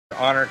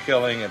honor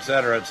killing,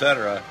 etc.,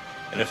 etc.,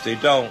 and if they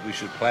don't, we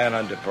should plan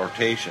on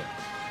deportation.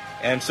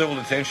 And civil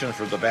detention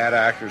for the bad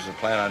actors that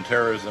plan on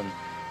terrorism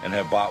and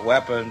have bought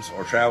weapons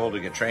or traveled to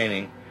get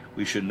training.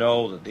 We should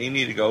know that they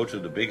need to go to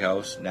the big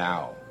house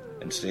now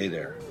and stay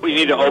there. We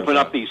need to open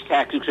up these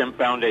tax-exempt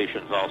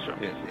foundations also.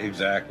 Yeah,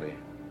 exactly.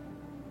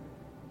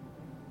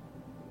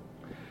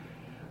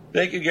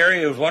 Thank you,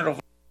 Gary. It was wonderful.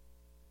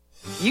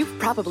 You've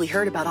probably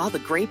heard about all the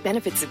great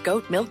benefits of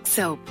goat milk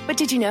soap. But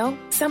did you know?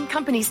 Some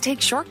companies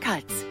take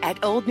shortcuts.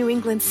 At Old New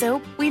England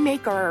Soap, we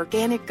make our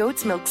organic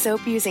goat's milk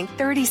soap using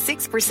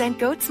 36%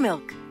 goat's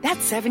milk.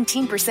 That's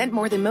 17%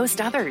 more than most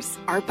others.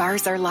 Our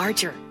bars are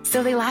larger,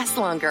 so they last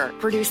longer,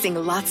 producing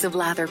lots of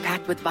lather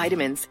packed with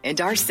vitamins.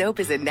 And our soap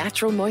is a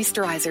natural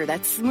moisturizer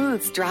that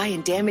smooths dry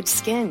and damaged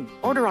skin.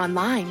 Order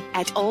online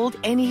at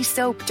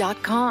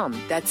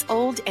oldnesoap.com. That's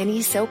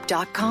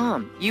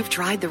oldnesoap.com. You've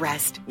tried the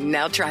rest.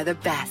 Now try the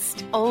best.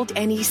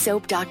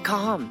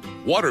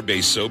 oldnesoap.com.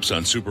 Water-based soaps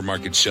on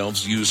supermarket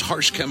shelves use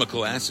harsh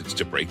chemical acids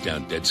to break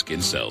down dead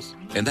skin cells.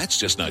 And that's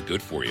just not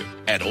good for you.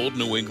 At Old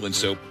New England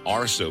Soap,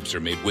 our soaps are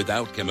made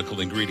without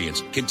chemical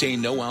ingredients,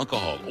 contain no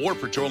alcohol or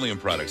petroleum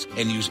products,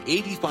 and use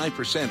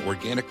 85%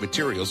 organic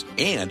materials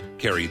and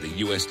carry the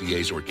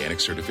USDA's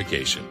organic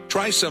certification.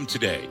 Try some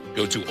today.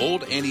 Go to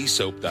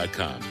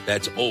oldnesoap.com.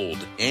 That's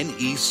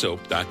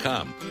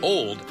oldnesoap.com.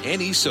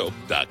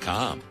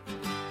 oldnesoap.com.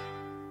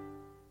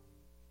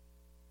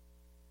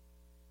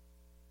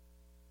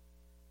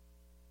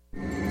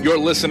 You're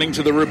listening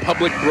to the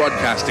Republic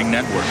Broadcasting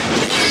Network.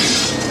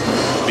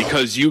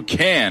 Because you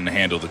can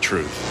handle the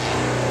truth.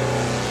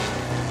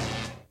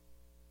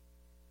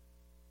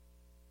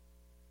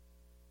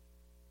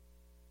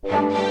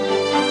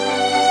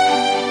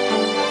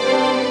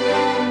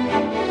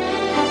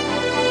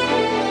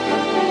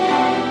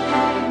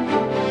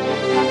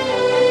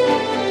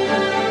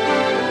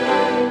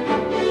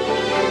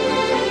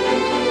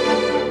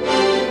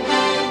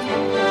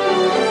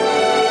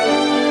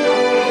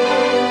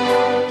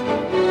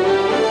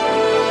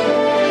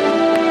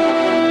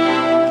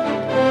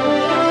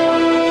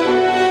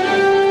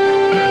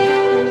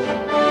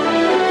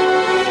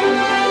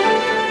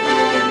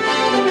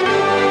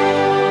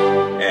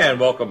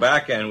 Welcome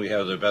back, and we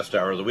have the best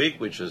hour of the week,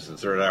 which is the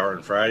third hour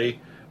on Friday.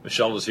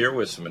 Michelle is here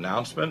with some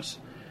announcements.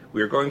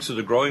 We are going through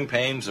the growing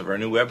pains of our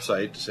new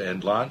website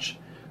and launch,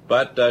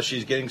 but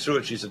she's getting through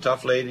it. She's a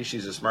tough lady.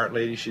 She's a smart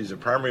lady. She's the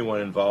primary one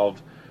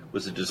involved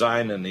with the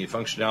design and the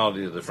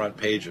functionality of the front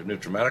page of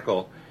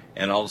NutriMedical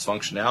and all its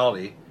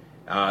functionality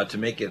to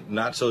make it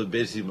not so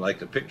busy like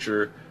the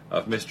picture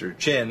of Mr.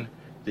 Chin,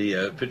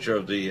 the picture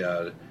of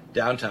the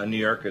downtown New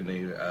York and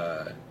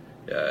the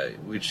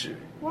which.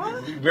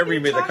 What? Remember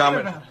you made the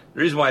comment. About? The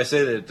reason why I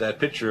say that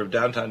picture of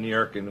downtown New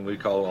York, and we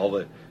call all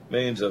the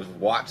millions of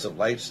watts of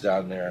lights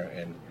down there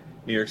in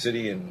New York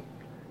City, and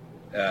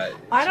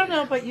I don't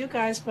know about you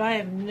guys, but I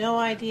have no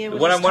idea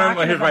what he's talking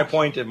about. Here's my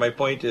point. My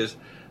point is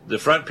the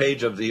front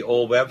page of the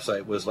old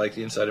website was like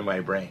the inside of my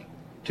brain.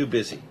 Too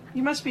busy.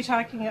 You must be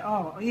talking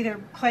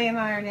either Clay and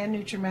Iron and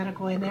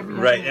NutriMedical and every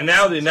right. And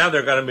now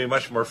they're going to be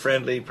much more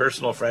friendly,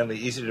 personal friendly,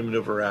 easy to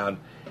maneuver around,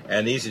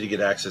 and easy to get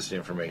access to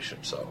information.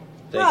 So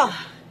thank you.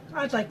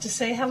 I'd like to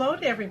say hello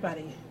to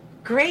everybody.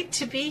 Great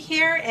to be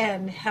here,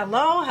 and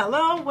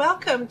hello,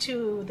 welcome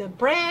to the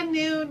brand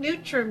new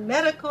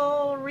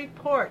NutriMedical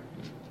Report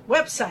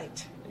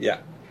website.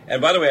 Yeah,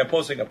 and by the way, I'm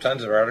posting up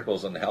tons of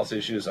articles on the health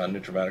issues on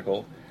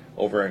NutriMedical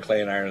over in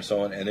Clay and Iron and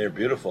so on, and they're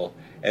beautiful,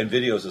 and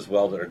videos as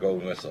well that are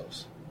going with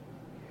those.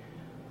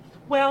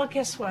 Well,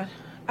 guess what?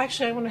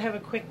 Actually, I want to have a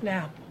quick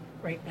nap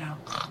right now.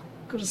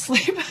 Go to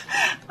sleep.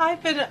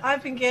 I've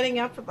been getting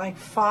up at like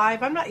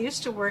 5. I'm not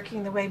used to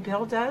working the way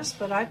Bill does,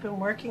 but I've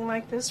been working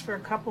like this for a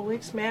couple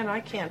weeks. Man,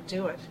 I can't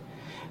do it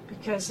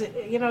because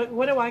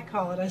what do I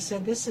call it? I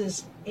said this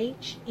is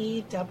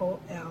HELL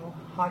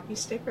hockey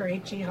stick or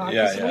HE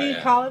hockey stick. What do you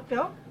call it,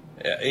 Bill?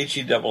 Yeah,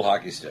 HE double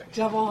hockey stick.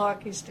 Double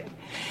hockey stick.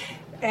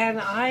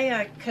 And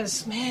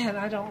because man,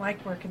 I don't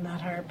like working that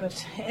hard.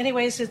 But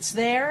anyways, it's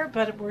there,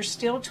 but we're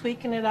still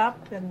tweaking it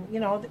up, and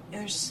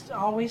there's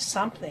always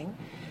something.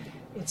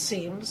 It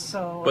seems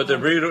so. But they're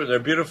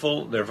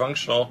beautiful, they're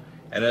functional,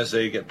 and as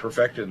they get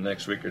perfected in the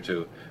next week or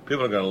two,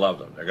 people are going to love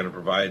them. They're going to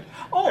provide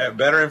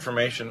better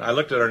information. I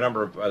looked at our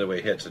number of, by the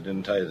way, hits. I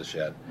didn't tell you this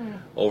yet.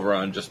 Over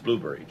on just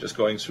Blueberry, just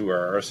going through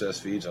our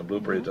RSS feeds on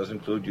Blueberry. It does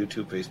include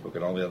YouTube, Facebook,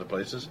 and all the other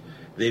places.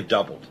 They've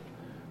doubled.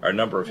 Our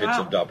number of hits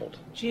have doubled.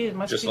 Gee, it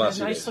must be a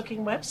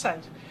nice-looking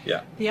website.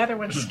 Yeah. The other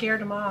one scared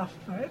them off.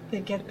 Right?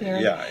 They get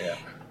there. Yeah.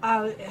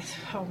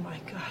 Oh my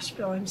gosh,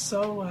 Bill, I'm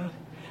so.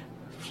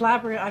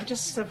 I'm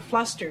just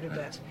flustered a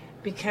bit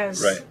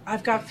because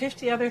I've got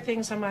 50 other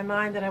things on my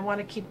mind that I want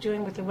to keep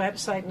doing with the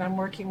website, and I'm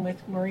working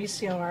with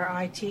Mauricio, our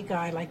IT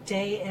guy, like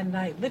day and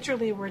night.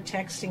 Literally, we're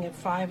texting at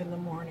 5 in the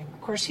morning.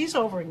 Of course, he's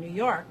over in New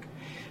York,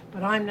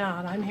 but I'm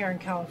not. I'm here in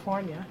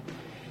California.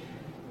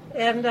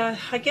 And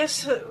I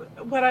guess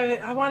what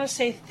I want to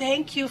say,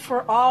 thank you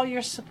for all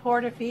your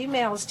supportive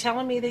emails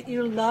telling me that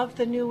you love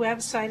the new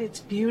website. It's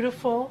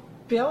beautiful.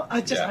 Bill,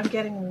 I'm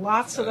getting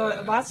lots of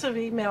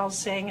emails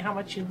saying how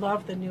much you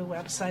love the new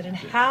website and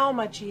how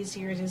much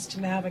easier it is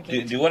to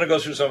navigate. Do you want to go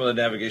through some of the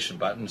navigation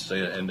buttons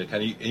and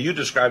you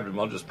described them?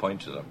 I'll just point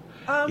to them.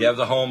 You have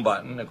the home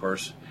button, of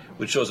course,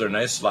 which shows our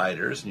nice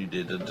sliders, and you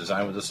did the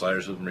design with the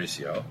sliders with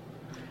Mauricio.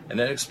 And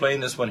then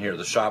explain this one here,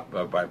 the shop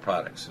by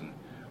products. And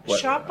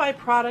shop by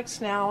products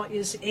now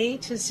is A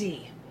to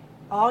Z.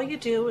 All you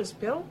do is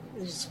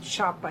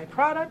shop by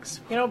products.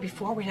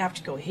 Before we'd have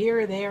to go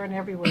here, there, and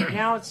everywhere.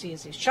 Now it's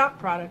easy. Shop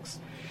products.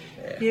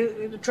 Yeah.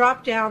 You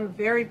drop down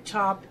very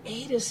top,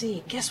 A to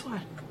Z. Guess what?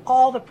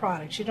 All the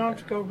products. You don't have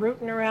to go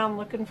rooting around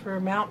looking for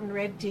mountain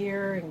red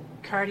deer and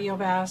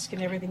cardiovasc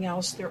and everything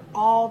else. They're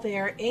all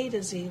there, A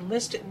to Z,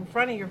 listed in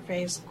front of your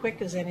face,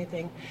 quick as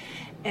anything.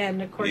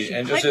 And, of course,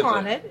 you click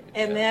on it,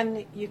 and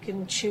then you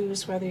can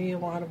choose whether you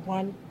want a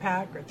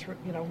 1-pack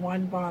or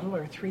one bottle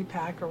or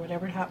 3-pack or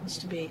whatever it happens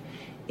to be.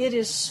 It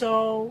is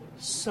so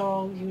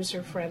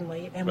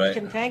user-friendly, and we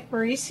can thank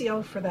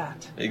Mauricio for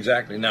that.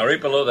 Exactly. Now,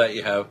 right below that,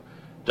 you have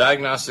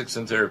diagnostics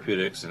and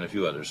therapeutics and a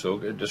few others. So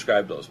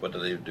describe those. What do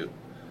they do?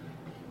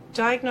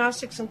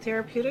 Diagnostics and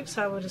therapeutics,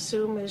 I would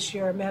assume, is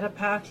your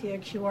metapathia,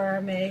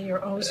 QRMA,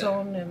 your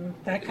ozone, and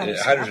that kind of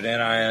stuff. Hydrogen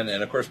anion,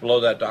 and, of course,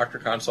 below that, doctor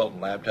consult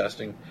and lab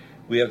testing.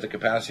 We have the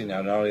capacity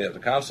now not only to have the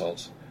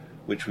consults,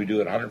 which we do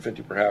at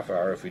 150 per half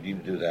hour if we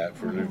need to do that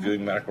for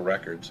reviewing medical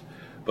records,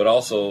 but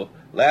also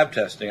lab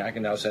testing. I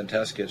can now send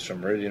test kits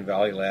from Meridian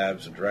Valley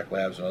Labs and Direct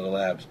Labs and other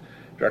labs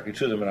directly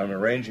to them, and I'm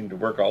arranging to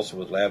work also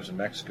with labs in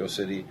Mexico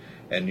City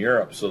and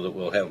Europe so that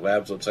we'll have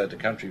labs outside the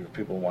country if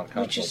people want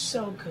consults. Which is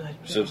so good.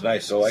 So it's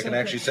nice. So I can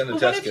actually send the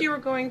test kit. What if you were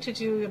going to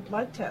do a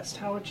blood test?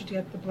 How would you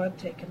get the blood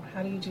taken?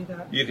 How do you do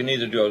that? You can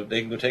either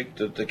they can go take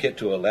the kit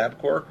to a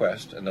LabCorp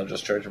request, and they'll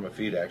just charge them a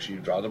fee to actually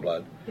draw the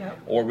blood. Yeah.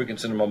 Or we can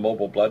send them a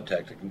mobile blood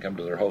tech that can come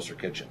to their house or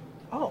kitchen.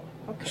 Oh,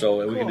 okay.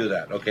 So we can do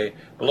that, okay?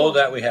 Below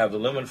that, we have the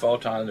lumen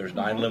photon. There's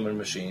 9 lumen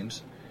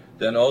machines.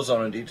 Then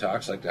ozone and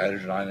detox, like the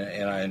hydrogen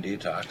anion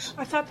detox.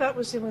 I thought that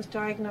was in with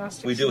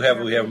diagnostics. We have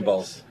them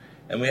both.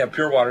 And we have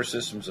pure water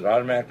systems that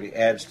automatically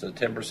adds to the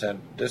 10%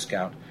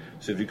 discount.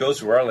 So if you go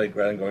through our link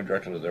rather than going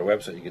directly to their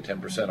website, you get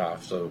 10%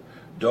 off. So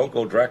don't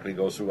go directly,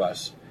 go through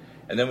us.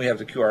 And then we have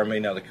the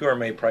QRMA. Now the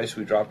QRMA price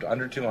we dropped to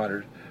under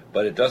 $200,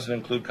 but it doesn't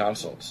include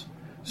consults.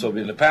 So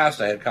in the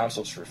past I had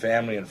consults for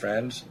family and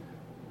friends.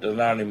 Not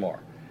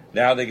anymore.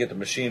 Now they get the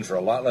machine for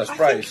a lot less price.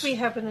 I think we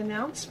have an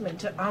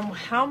announcement on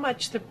how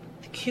much the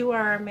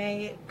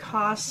QRMA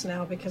costs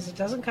now, because it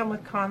doesn't come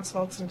with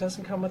consults and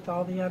doesn't come with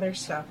all the other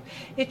stuff.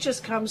 It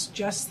just comes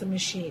just the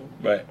machine.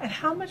 Right. And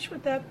how much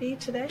would that be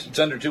today? It's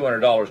under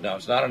 $200 now.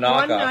 It's not a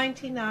knockoff.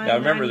 $199. Now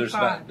remember,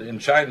 in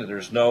China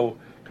there's no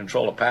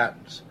control of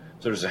patents.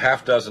 So there's a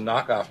half dozen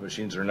knockoff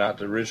machines that are not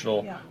the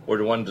original or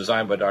the one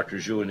designed by Dr.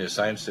 Zhu and his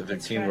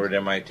scientific team who are at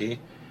MIT,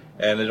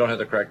 and they don't have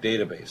the correct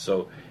database.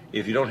 So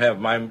if you don't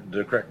have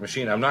the correct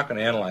machine, I'm not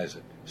going to analyze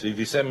it. So if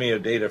you send me a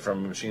data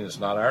from a machine that's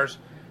not ours,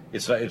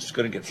 it's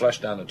going to get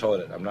flushed down the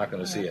toilet. I'm not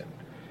going to see it.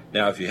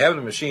 Now, if you have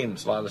the machine,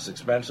 it's a lot less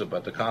expensive,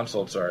 but the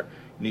consults you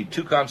need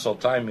 2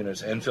 consult time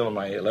units and fill in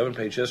my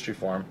 11-page history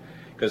form,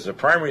 because the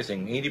primary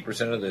thing,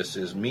 80% of this,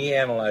 is me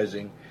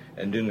analyzing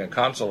and doing a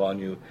consult on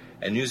you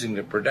and using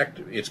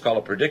it's called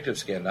a predictive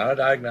scan, not a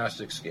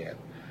diagnostic scan.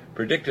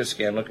 Predictive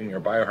scan, looking at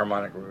your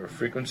bioharmonic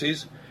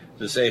frequencies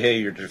to say, hey,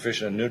 you're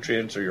deficient in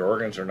nutrients or your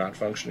organs are not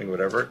functioning,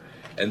 whatever.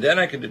 And then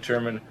I can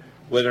determine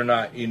whether or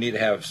not you need to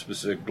have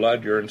specific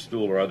blood, urine,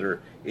 stool, or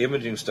other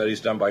imaging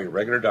studies done by your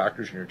regular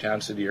doctors in your town,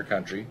 city, or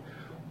country,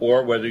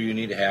 or whether you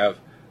need to have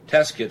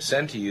test kits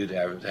sent to you to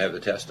have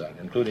the test done,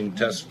 including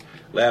test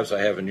labs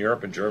I have in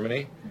Europe and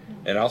Germany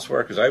and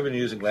elsewhere, because I've been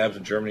using labs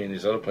in Germany and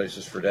these other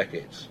places for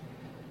decades.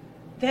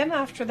 Then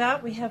after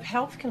that, we have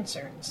health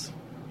concerns.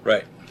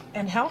 Right.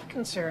 And health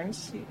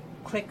concerns, you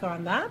click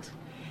on that,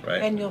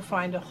 and you'll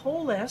find a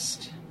whole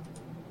list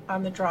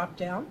on the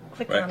drop-down.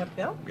 Click on it,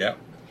 Bill. Yeah.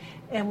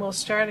 And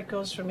it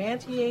goes from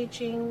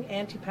anti-aging,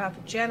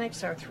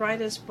 antipathogenics,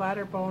 arthritis,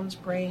 bladder, bones,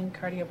 brain,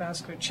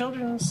 cardiovascular,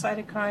 children's,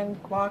 cytokine,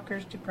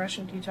 blockers,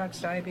 depression,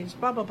 detox, diabetes,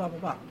 blah, blah, blah, blah,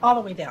 blah, all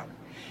the way down.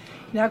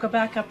 Now go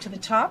back up to the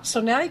top. So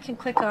now you can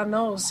click on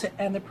those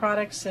and the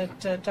products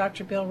that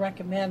Dr. Bill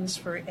recommends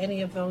for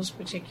any of those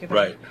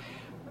particular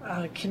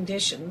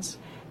conditions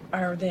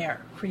are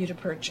there for you to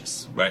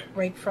purchase.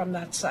 Right from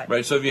that site.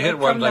 Right, so if you hit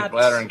one like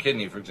bladder and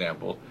kidney, for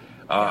example,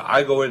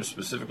 I go in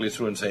specifically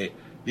through and say,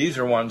 these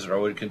are ones that I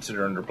would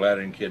consider under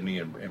bladder and kidney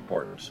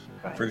importance.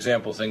 For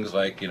example, things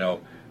like,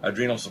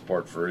 adrenal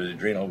support for the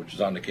adrenal, which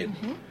is on the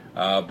kidney.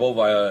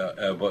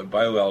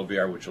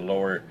 Bio-LVR, which will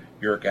lower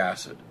uric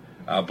acid.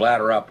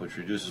 Bladder up, which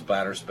reduces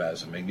bladder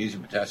spasm.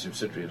 Magnesium, potassium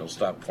citrate will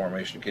stop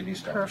formation of kidney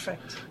stones.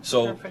 Perfect.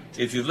 So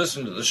if you've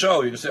listened to the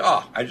show, you can say,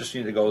 I just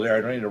need to go there.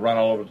 I don't need to run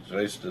all over the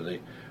place to the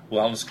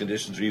wellness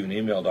conditions or even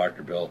email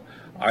Dr. Bill.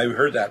 I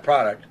heard that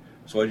product,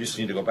 so I just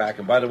need to go back.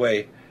 And by the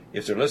way,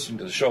 if they're listening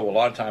to the show, a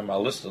lot of time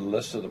I'll list the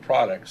list of the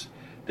products.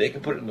 They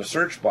can put it in the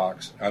search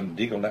box on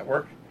the Deagle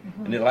network,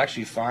 and it'll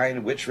actually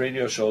find which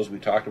radio shows we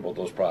talked about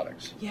those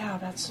products. Yeah,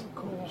 that's so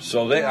cool.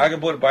 So I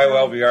can put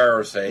Bio-LVR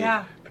or say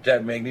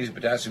magnesium,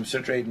 potassium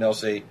citrate, and they'll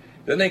say,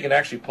 Then they can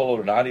actually pull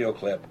out an audio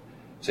clip,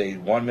 say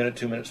 1 minute,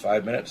 2 minutes,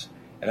 5 minutes,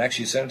 and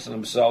actually send it to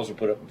themselves or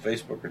put it on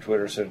Facebook or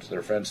Twitter, send it to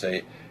their friends,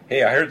 say,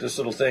 hey, I heard this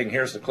little thing,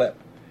 here's the clip.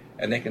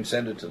 And they can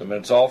send it to them,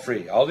 and it's all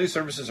free. All these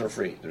services are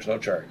free. There's no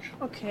charge.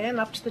 Okay, and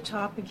up to the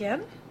top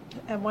again.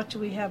 And what do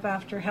we have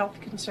after health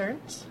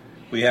concerns?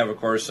 We have, of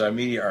course,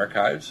 media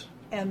archives.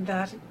 And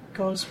that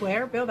goes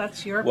where, Bill?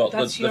 That's your... Well,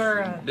 this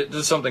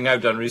is something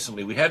I've done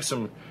recently. We had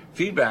some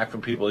feedback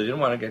from people. They didn't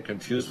want to get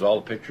confused with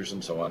all the pictures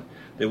and so on.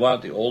 They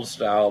want the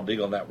old-style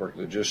Deagle Network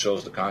that just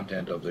shows the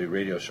content of the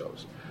radio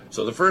shows.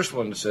 So the first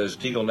one says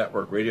Deagle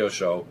Network Radio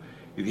Show.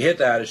 If you hit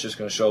that, it's just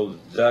going to show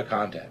the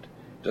content.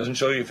 It doesn't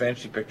show you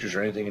fancy pictures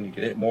or anything, and you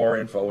can hit more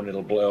info, and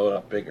it'll blow it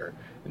up bigger.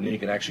 And then you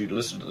can actually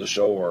listen to the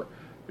show or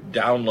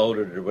download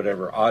it or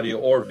whatever, audio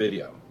or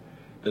video.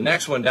 The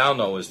next one down,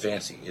 though, is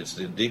fancy. It's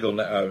the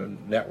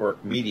Deagle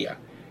Network Media,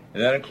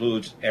 and that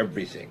includes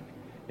everything.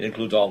 It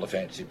includes all the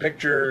fancy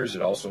pictures.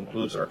 It also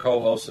includes our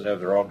co-hosts that have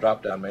their own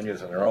drop-down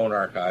menus and their own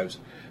archives.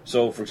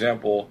 So, for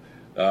example,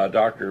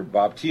 Dr.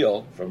 Bob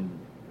Thiel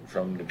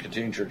from the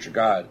Continuing Church of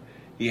God,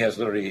 he has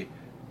literally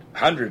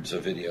hundreds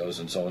of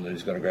videos and so on that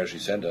he's going to gradually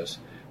send us.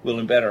 We'll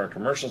embed our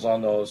commercials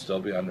on those. They'll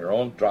be on their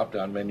own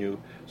drop-down menu.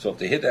 So if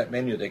they hit that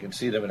menu, they can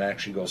see them and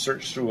actually go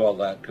search through all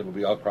that because it'll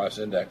be all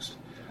cross-indexed,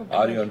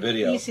 audio and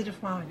video. Easy to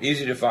find.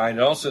 Easy to find.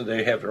 And also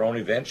they have their own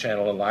event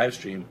channel and live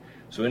stream.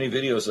 So any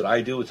videos that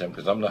I do with them,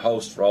 because I'm the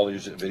host for all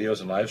these videos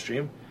and live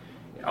stream,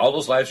 all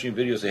those live stream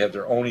videos, they have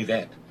their own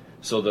event.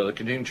 So the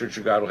Continuing Church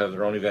of God will have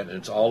their own event, and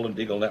it's all in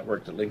Deagle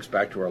Network that links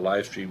back to our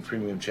live stream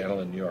premium channel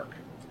in New York.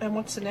 And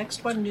what's the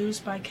next one? News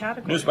by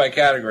category. News by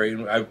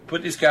category. I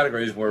put these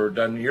categories were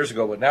done years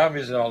ago, but now I'm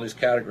using all these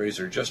categories.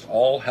 They're just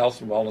all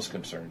health and wellness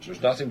concerns.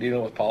 There's nothing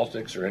dealing with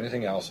politics or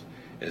anything else.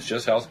 It's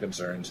just health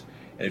concerns.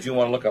 And if you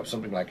want to look up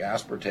something like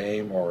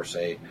aspartame or,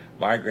 say,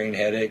 migraine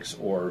headaches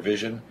or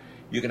vision,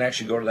 you can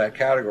actually go to that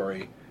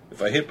category.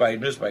 If I hit by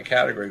news by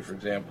category, for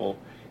example,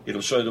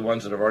 it'll show you the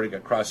ones that have already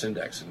got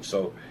cross-indexed. And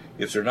so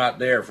if they're not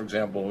there, for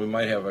example, we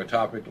might have a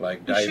topic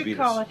like diabetes. You should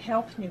call it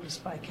health news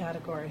by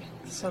category.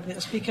 So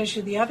that's because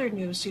the other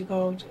news, you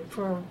go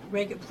for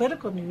regular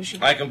political news.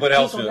 I can put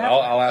health news.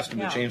 I'll ask them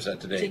to change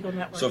that today.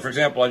 So, for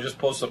example, I just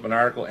posted up an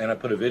article and I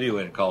put a video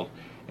in it called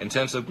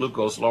Intensive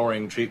Glucose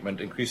Lowering Treatment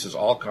Increases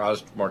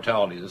All-Cause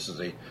Mortality. This is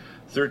a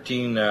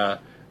 13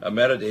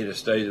 metadata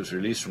study that was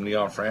released from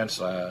Lyon, France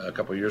a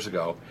couple of years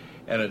ago.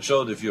 And it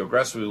showed that if you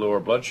aggressively lower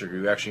blood sugar,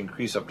 you actually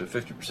increase up to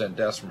 50%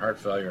 deaths from heart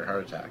failure and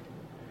heart attack.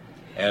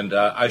 And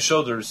I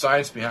showed there's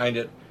science behind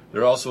it.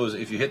 There also is,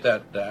 if you hit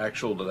that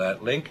that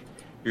link,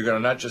 you're going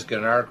to not just get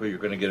an article, you're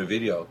going to get a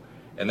video.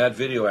 And that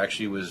video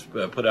actually was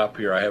put up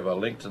here. I have a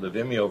link to the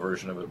Vimeo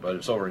version of it, but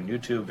it's over on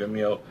YouTube,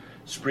 Vimeo,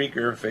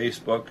 Spreaker,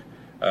 Facebook,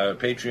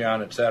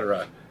 Patreon,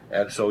 etc.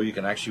 And so you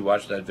can actually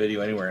watch that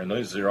video anywhere. And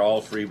they're all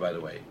free, by the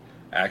way.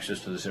 Access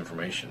to this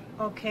information.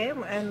 Okay,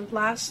 and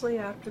lastly,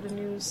 after the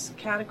news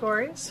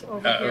categories,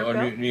 over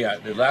here,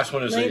 the last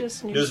one is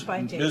latest news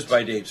by date. News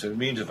by date. So it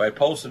means if I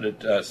posted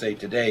it, say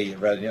today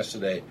rather than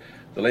yesterday,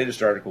 the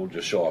latest article will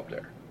just show up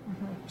there.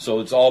 Mm-hmm.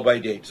 So it's all by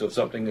date. So if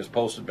something is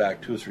posted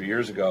back 2 or 3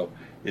 years ago,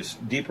 it's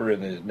deeper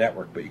in the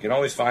network, but you can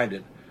always find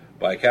it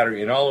by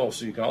category, and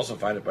also you can also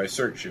find it by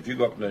search. If you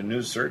go up in the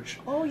news search,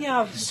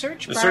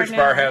 the search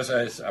bar has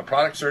a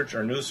product search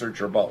or news search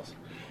or both.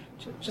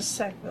 Just a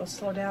sec, we'll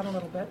slow down a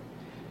little bit.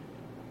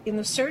 In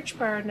the search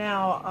bar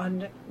now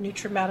on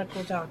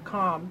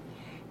NutriMedical.com,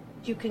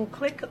 you can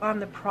click on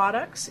the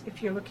products.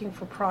 If you're looking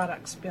for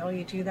products, Bill,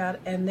 you do that,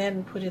 and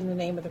then put in the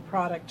name of the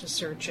product to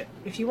search it.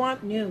 If you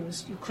want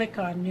news, you click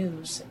on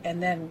news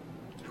and then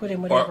put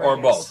in whatever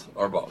it is.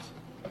 Or both.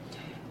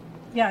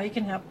 Yeah, you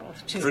can have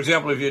both, too. For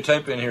example, if you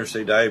type in here,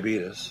 say,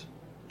 diabetes,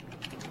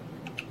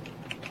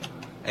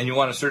 and you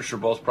want to search for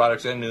both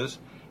products and news,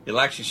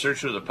 it'll actually search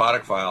through the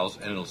product files,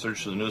 and it'll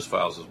search through the news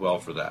files as well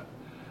for that.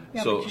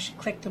 Yeah, so, but you should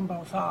click them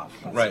both off.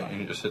 Right, and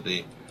you just hit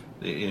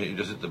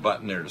the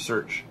button there to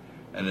search,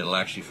 and it'll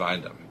actually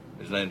find them.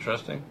 Isn't that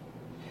interesting?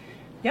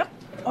 Yep.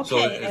 Okay. So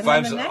it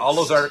finds all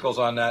those articles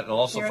on that, and it'll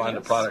also find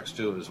the products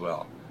too as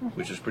well,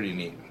 which is pretty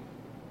neat.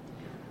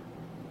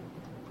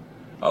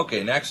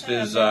 Okay, next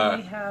is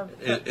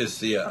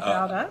the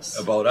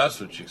About Us,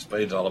 which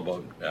explains all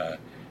about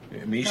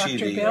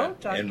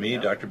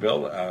Mishi, Dr.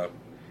 Bill,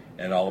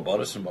 and all about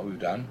us and what we've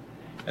done.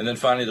 And then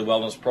finally, the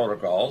wellness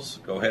protocols.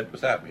 Go ahead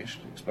with that, Mish.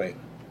 Explain.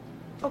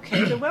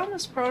 Okay, the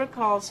wellness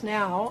protocols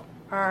now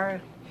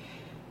are.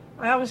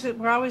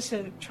 We're always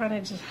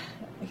trying to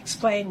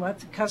explain what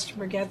the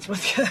customer gets,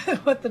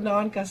 what the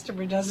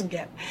non-customer doesn't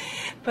get.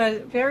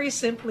 But very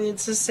simply,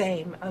 it's the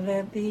same.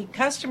 The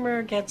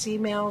customer gets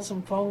emails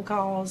and phone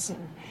calls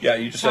and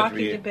you just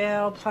talking to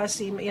Bill, plus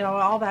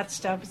all that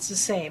stuff. It's the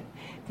same.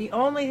 The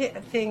only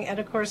thing, and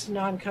of course the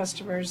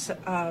non-customers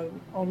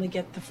only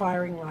get the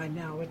firing line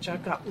now, which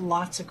I've got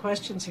lots of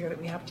questions here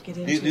that we have to get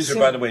into. These are,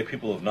 by the way,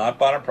 people who have not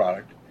bought a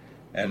product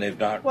and they've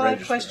not registered. Well, I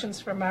have questions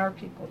from our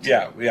people, too.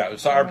 Yeah,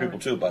 it's our people,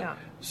 too, but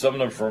some of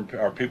them from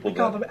our people. We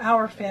call them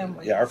our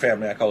family. Yeah, our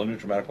family. I call them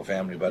NutriMedical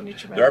family. But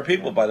there are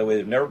people, by the way,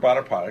 they've never bought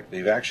a product.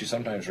 They've actually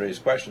sometimes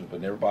raised questions, but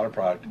never bought a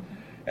product.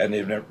 Mm-hmm. and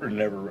they've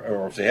never,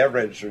 or if they have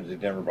registered,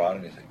 they've never bought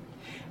anything.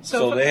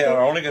 So they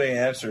are only getting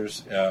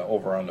answers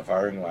over on the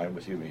firing line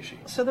with you, Mishi.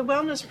 So the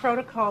wellness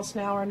protocols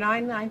now are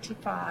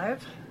 $9.95.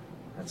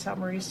 That's how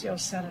Mauricio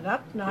set it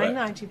up.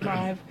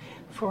 $9.95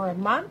 for a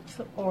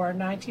month, or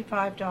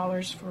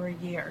 $95 for a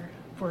year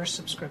for a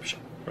subscription.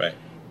 Right.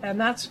 And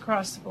that's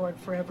across the board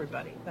for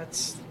everybody.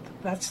 That's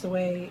the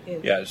way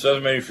it... Yeah, it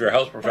doesn't matter if you're a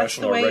health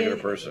professional or a regular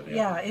person.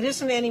 Yeah, it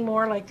isn't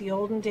anymore like the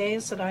olden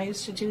days that I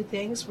used to do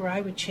things where I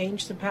would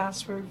change the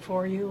password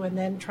for you and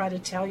then try to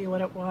tell you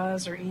what it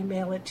was or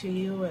email it to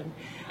you and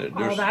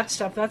all that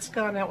stuff. That's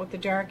gone out with the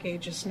dark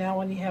ages. Now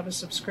when you have a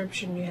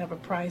subscription, you have a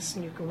price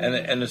and you go...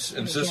 And the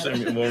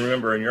system will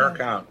remember in your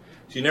account,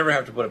 so you never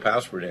have to put a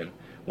password in.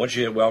 Once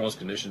you hit wellness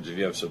conditions, if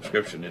you have a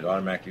subscription, it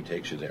automatically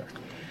takes you there.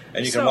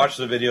 And you can watch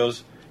the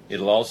videos.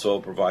 It'll also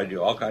provide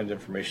you all kinds of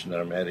information that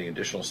I'm adding,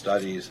 additional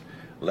studies,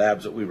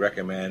 labs that we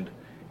recommend,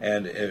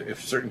 and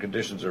if certain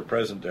conditions are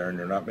present there and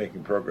you're not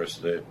making progress,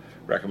 the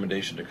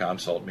recommendation to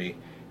consult me.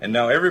 And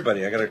now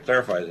everybody, I got to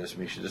clarify this,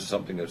 Misha, this is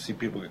something that I see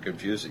people get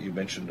confused that you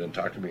mentioned and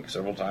talked to me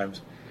several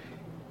times.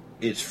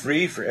 It's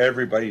free for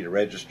everybody to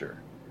register.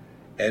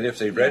 And if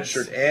they've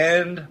registered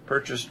and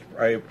purchased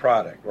a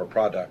product or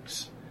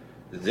products,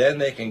 then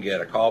they can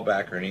get a call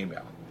back or an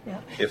email.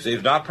 Yeah. If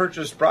they've not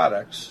purchased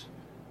products,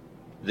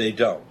 they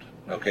don't.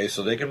 Okay,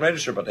 so they can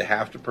register, but they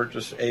have to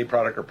purchase a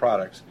product or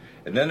products,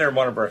 and then they're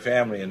one of our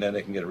family, and then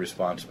they can get a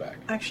response back.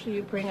 Actually,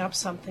 you bring up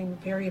something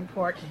very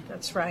important.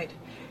 That's right.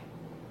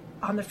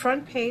 On the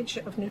front page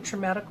of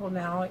NutriMedical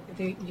now,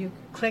 you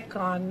click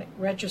on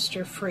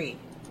Register Free.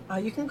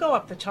 You can go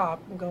up the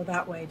top and go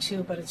that way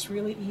too, but it's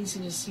really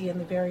easy to see in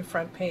the very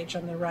front page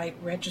on the right,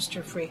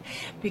 Register Free,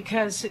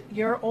 because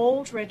your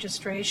old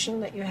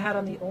registration that you had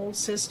on the old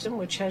system,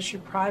 which has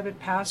your private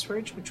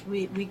passwords, which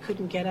we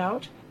couldn't get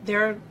out,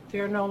 they're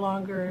no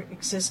longer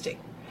existing.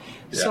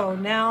 Yeah. So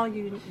now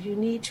you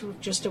need to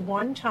just a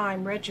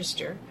one-time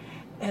register,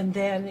 and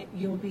then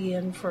you'll be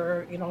in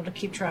for, to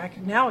keep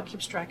track. Now it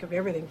keeps track of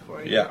everything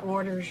for you. Yeah. Your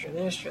orders, your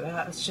this, your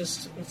that.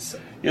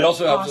 It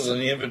also helps us on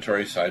the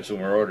inventory side. So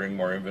when we're ordering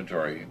more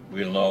inventory,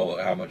 we'll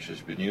know how much has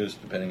been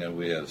used depending on if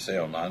we have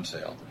sale,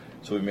 non-sale.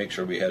 So we make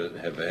sure we have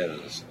ahead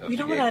of this. You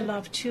know what I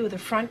love too? The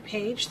front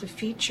page, the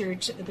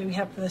featured, we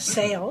have the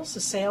sales.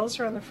 The sales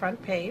are on the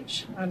front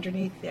page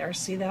underneath there.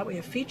 See that? We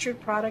have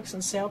featured products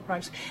and sale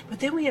products.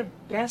 But then we have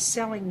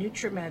best-selling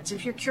NutriMeds.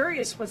 If you're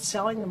curious what's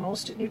selling the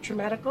most at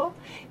NutriMedical,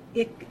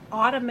 it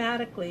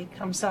automatically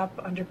comes up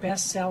under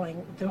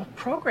best-selling. The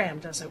program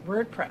does it,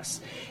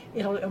 WordPress.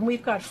 And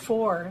we've got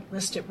 4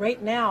 listed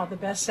right now, the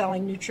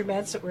best-selling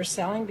NutriMeds that we're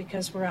selling,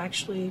 because we're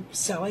actually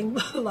selling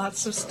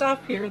lots of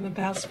stuff here in the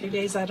past few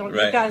days.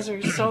 You guys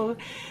are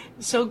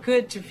so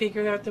good to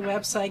figure out the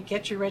website,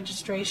 get your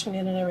registration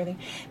in and everything.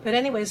 But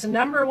anyways, the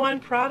number one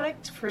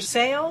product for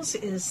sales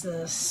is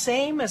the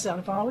same as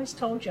I've always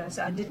told you.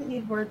 I didn't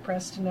need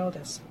WordPress to know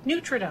this.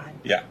 Nutridyne.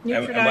 Yeah.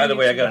 And by the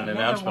way, I got an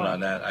announcement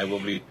on that. I will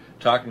be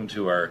talking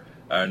to our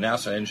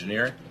NASA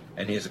engineer,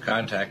 and he's a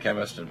contact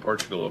chemist in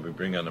Portugal. We'll be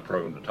bringing on the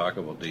program to talk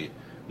about the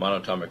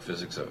monatomic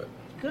physics of it.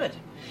 Good.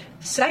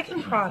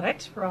 Second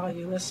product, for all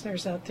you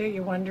listeners out there,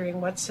 you're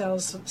wondering what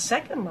sells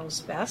second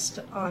most best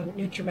on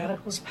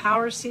NutriMedical's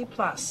Power C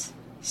Plus.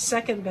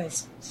 Second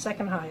best,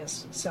 second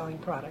highest selling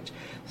product.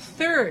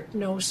 Third,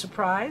 no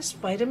surprise,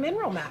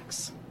 Vitamineral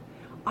Max.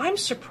 I'm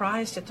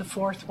surprised at the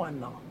fourth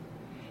one, though.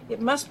 It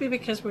must be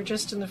because we're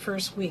just in the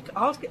first week.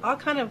 I'll I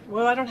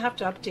don't have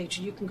to update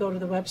you. You can go to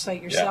the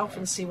website yourself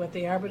and see what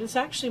they are, but it's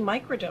actually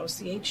microdose,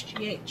 the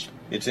HGH.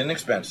 It's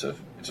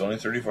inexpensive. It's only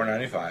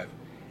 $34.95.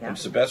 Yeah.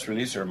 It's the best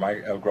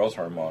releaser of growth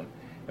hormone,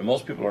 and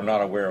most people are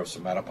not aware of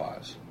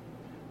somatopause.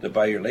 That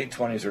by your late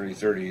 20s, early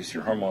 30s,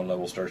 your hormone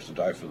level starts to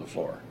dive through the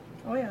floor.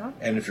 Oh, yeah.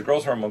 And if your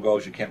growth hormone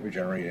goes, you can't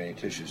regenerate any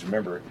tissues.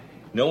 Remember,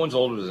 no one's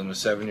older than a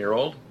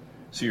 7-year-old,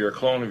 so you're a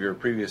clone of your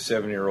previous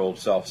 7-year-old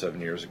self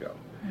 7 years ago.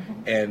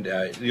 Mm-hmm. And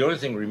the only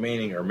thing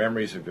remaining are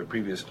memories of your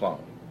previous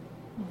clone,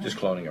 just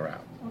cloning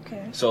around.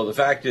 Okay. So the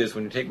fact is,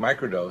 when you take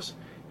microdose,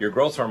 your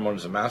growth hormone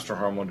is a master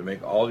hormone to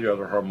make all your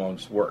other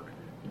hormones work.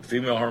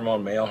 Female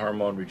hormone, male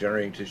hormone,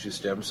 regenerating tissue,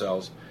 stem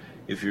cells.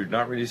 If you're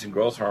not releasing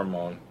growth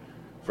hormone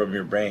from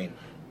your brain,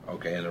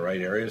 in the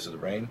right areas of the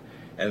brain,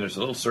 and there's a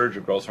little surge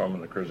of growth hormone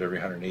that occurs every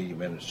 180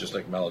 minutes, just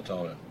like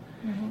melatonin.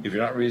 Mm-hmm. If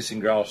you're not releasing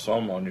growth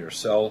hormone, your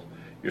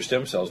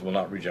stem cells will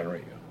not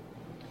regenerate you.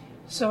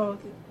 So,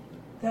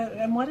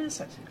 and what is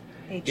it?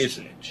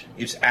 HGH.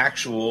 It's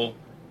actual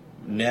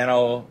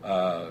 200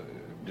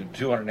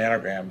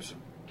 nanograms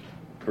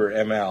per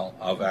ml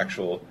of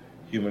actual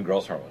human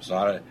growth hormone. It's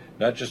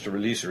not just a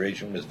releaser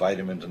agent with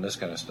vitamins and this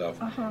kind of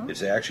stuff. Uh-huh.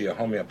 It's actually a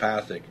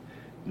homeopathic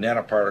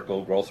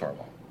nanoparticle growth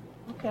hormone.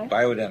 Okay.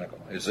 Bioidentical.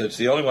 It's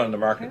the only one in the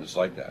market that's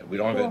like that. We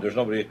don't have there's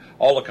nobody.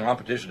 All the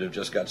competition have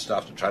just got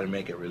stuff to try to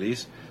make it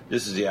release.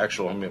 This is the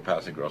actual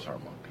homeopathic growth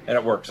hormone, and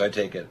it works. I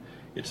take it.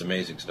 It's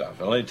amazing stuff.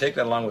 And I take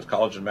that along with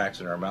Collagen Max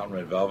and our Mountain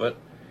Red Velvet,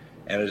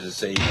 and as I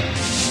say,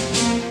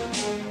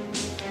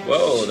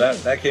 whoa,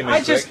 that came in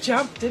quick. Just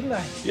jumped, didn't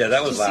I? Yeah,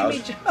 that was loud. Did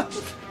you see me jump?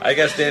 I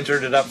guess Dan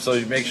turned it up so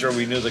you make sure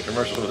we knew the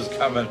commercial was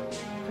coming.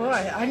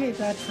 boy, I need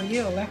that for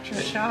you,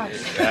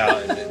 electroshock. Yeah,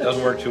 it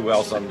doesn't work too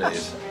well some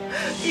days.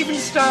 Even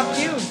stopped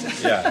you.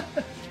 Yeah.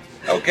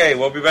 Okay,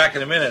 we'll be back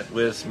in a minute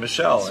with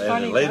Michelle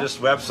and the latest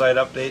website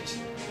updates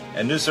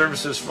and new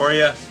services for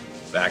you.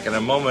 Back in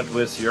a moment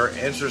with your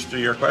answers to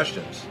your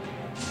questions.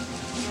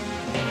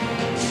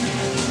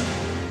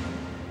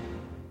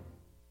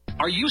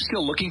 Are you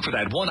still looking for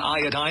that one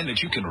iodine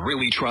that you can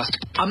really trust?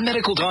 A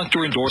medical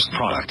doctor endorsed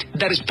product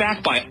that is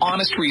backed by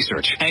honest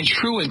research and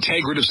true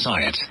integrative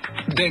science?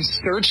 Then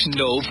search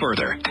no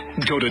further.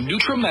 Go to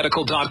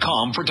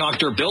NutriMedical.com for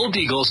Dr. Bill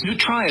Deagle's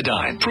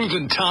Nutriodine,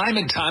 proven time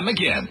and time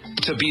again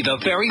to be the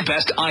very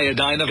best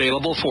iodine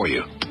available for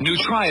you.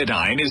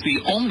 Nutriodine is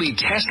the only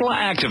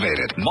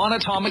Tesla-activated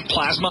monatomic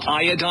plasma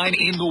iodine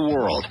in the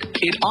world.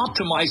 It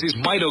optimizes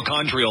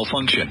mitochondrial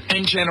function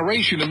and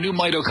generation of new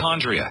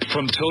mitochondria,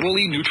 from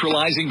totally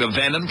neutralizing the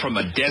venom from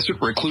a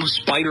desert recluse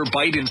spider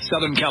bite in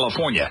Southern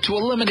California to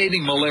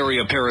eliminating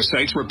malaria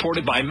parasites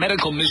reported by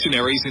medical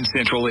missionaries in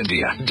central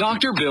India.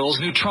 Dr. Bill's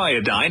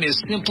Nutriodine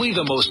is simply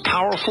the most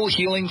powerful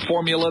healing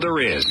formula there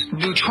is.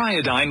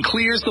 Nutriodine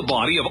clears the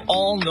body of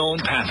all known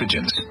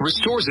pathogens,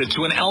 restores it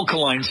to an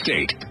alkaline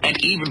state,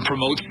 and even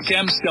promotes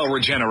stem cell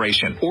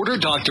regeneration. Order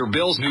Dr.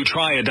 Bill's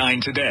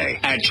Nutriodine today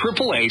at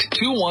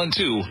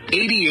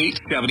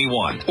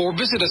 888-212-8871 or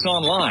visit us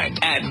online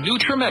at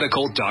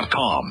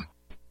NutriMedical.com.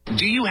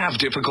 Do you have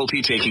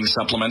difficulty taking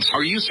supplements?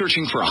 Are you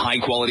searching for a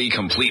high-quality,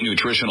 complete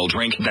nutritional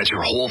drink that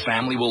your whole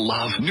family will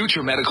love?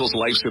 NutriMedical's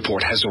Life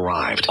Support has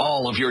arrived.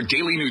 All of your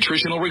daily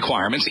nutritional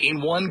requirements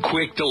in one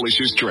quick,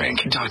 delicious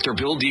drink. Dr.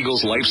 Bill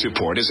Deagle's Life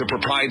Support is a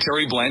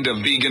proprietary blend of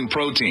vegan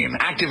protein,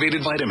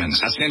 activated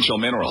vitamins, essential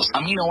minerals,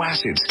 amino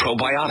acids,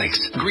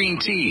 probiotics, green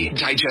tea,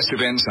 digestive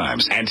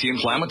enzymes,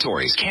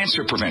 anti-inflammatories,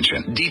 cancer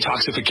prevention,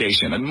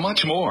 detoxification, and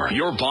much more.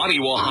 Your body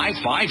will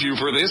high-five you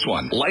for this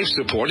one. Life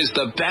Support is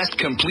the best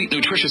complete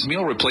nutritious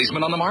meal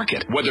replacement on the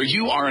market. Whether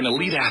you are an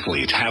elite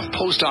athlete, have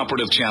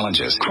post-operative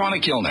challenges,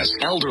 chronic illness,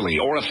 elderly,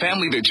 or a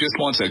family that just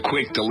wants a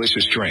quick,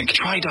 delicious drink,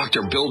 try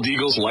Dr. Bill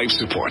Deagle's Life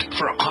Support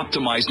for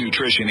optimized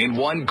nutrition in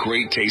one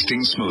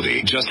great-tasting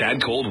smoothie. Just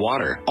add cold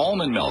water,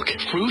 almond milk,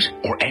 fruit,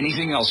 or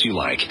anything else you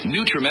like.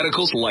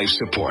 NutriMedical's Life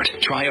Support.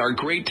 Try our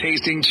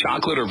great-tasting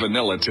chocolate or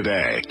vanilla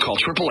today. Call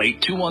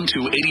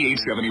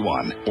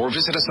 888-212-8871 or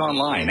visit us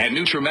online at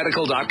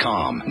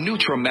NutriMedical.com.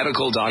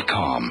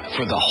 NutriMedical.com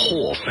for the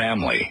whole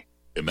family.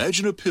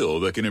 Imagine a pill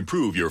that can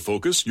improve your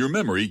focus, your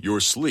memory, your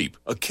sleep.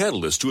 A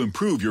catalyst to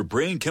improve your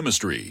brain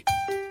chemistry.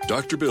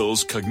 Dr.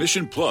 Bill's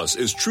Cognition Plus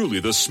is truly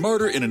the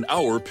smarter in an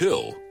hour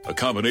pill. A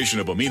combination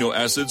of amino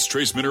acids,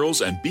 trace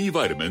minerals, and B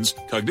vitamins,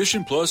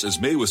 Cognition Plus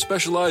is made with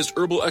specialized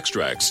herbal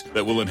extracts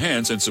that will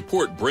enhance and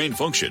support brain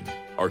function.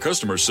 Our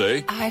customers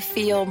say, I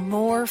feel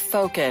more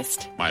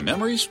focused. My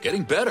memory's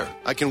getting better.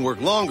 I can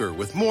work longer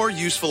with more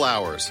useful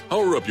hours.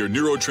 Power up your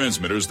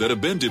neurotransmitters that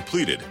have been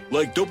depleted,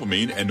 like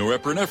dopamine and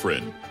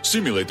norepinephrine.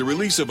 Stimulate the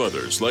release of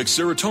others, like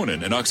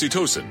serotonin and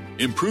oxytocin.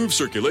 Improve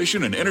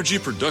circulation and energy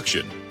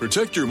production.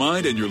 Protect your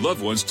mind and your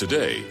loved ones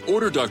today.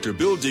 Order Dr.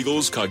 Bill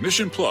Deagle's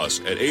Cognition Plus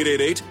at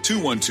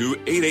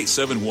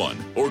 888-212-8871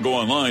 or go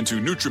online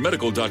to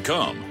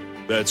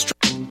NutriMedical.com. That's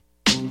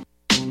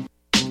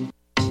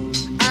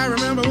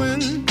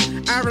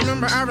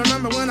I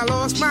remember when I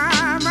lost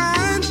my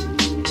mind.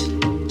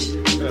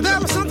 There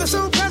was something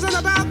so pleasant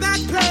about that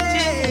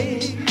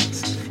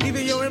place.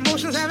 Even your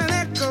emotions have an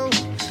echo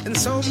in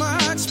so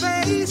much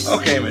space.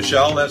 Okay,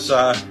 Michelle, let's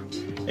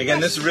again,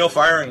 this is Real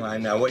Firing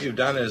Line. Now, what you've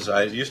done is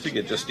I used to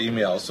get just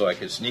emails so I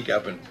could sneak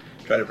up and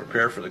try to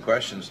prepare for the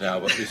questions now,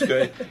 but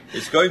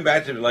it's going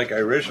back to like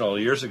original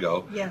years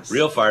ago. Yes.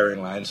 Real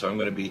Firing Line, so I'm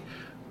going to be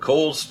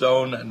cold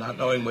stone and not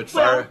knowing what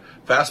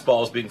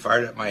fastball is being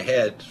fired at my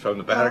head from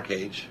the batter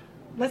cage.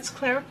 Let's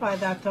clarify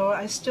that, though.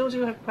 I still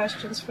do have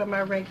questions from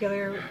our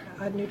regular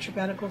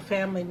NutriMedical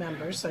family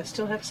members. I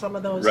still have some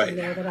of those in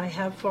there that I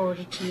have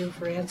forwarded to you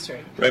for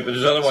answering. Right, but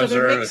there's other ones that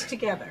are mixed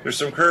together. There's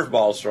some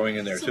curveballs throwing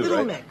in there it's too, a little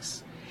right?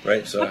 mix.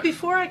 Right. So. But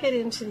before I get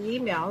into the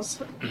emails,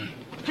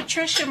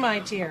 Patricia, my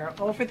dear,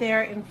 over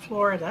there in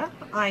Florida,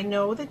 I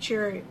know that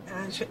her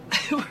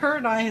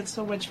and I had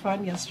so much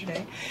fun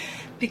yesterday.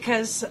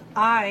 Because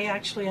I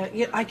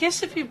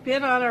guess if you've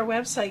been on our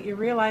website, you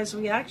realize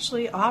we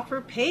actually offer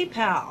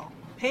PayPal.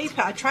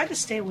 I tried to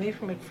stay away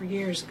from it for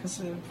years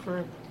because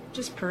for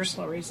just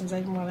personal reasons.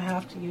 I didn't want to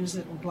have to use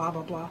it and blah,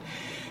 blah, blah.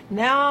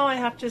 Now I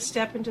have to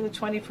step into the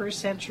 21st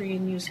century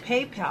and use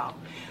PayPal.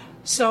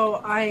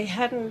 So I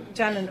hadn't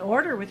done an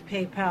order with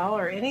PayPal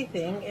or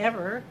anything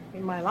ever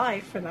in my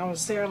life, and I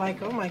was there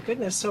like, oh my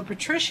goodness. So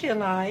Patricia,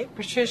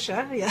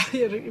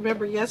 you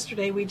remember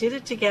yesterday we did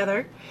it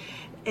together,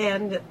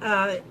 and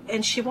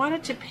she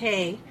wanted to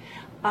pay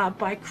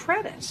by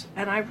credit,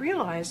 and I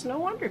realized no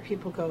wonder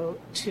people go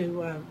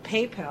to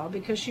PayPal,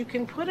 because you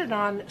can put it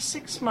on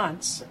 6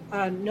 months,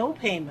 no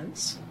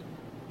payments,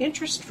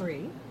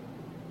 interest-free,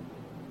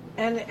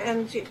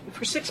 and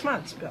for 6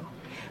 months, Bill.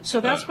 So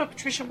that's what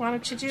Patricia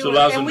wanted to do. So it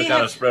allows them to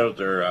kind of spread out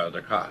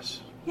their costs.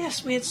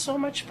 Yes, we had so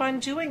much fun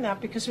doing that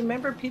because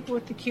remember people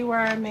with the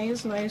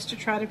QRMAs, and I used to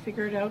try to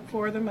figure it out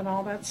for them and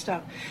all that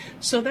stuff.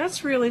 So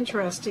that's real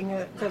interesting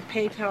that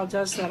PayPal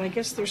does that. I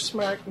guess they're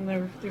smart and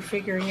they're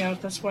figuring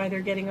out that's why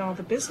they're getting all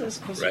the business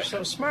because they're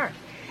so smart.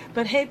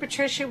 But hey,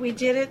 Patricia, we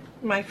did it,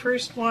 my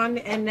first one,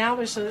 and now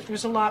there's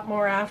a lot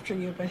more after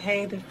you. But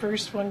hey, the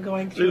first one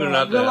going through,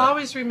 we'll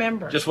always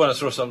remember. Just want to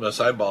throw something a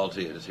sideball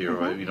to you here,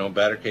 right?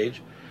 Batter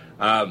cage.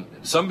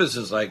 Some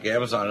businesses like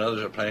Amazon and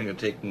others are planning on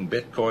taking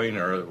Bitcoin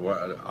or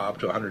up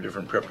to 100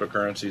 different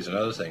cryptocurrencies and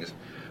other things.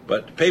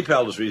 But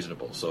PayPal is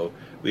reasonable. So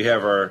we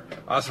have our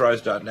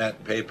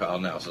authorized.net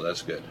PayPal now, so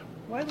that's good.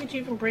 Why would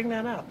you even bring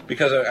that up?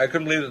 Because I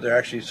couldn't believe that there are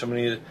actually so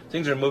many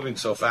things are moving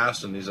so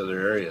fast in these other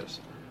areas.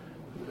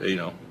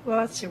 Well,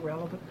 that's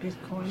irrelevant,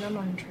 Bitcoin. I'm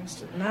not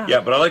interested in that.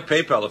 Yeah, but I like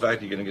PayPal, the fact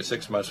that you're going to get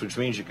 6 months, which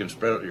means you can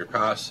spread out your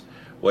costs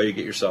while you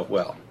get yourself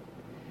well.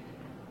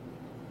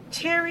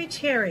 Terry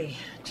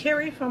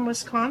from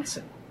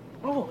Wisconsin.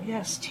 Oh,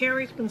 yes,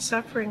 Terry's been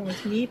suffering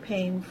with knee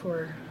pain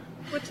for,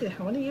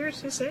 how many years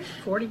did you say?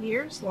 40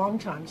 years? Long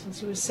time, since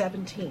he was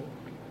 17.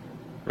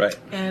 Right.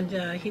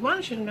 And he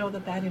wanted you to know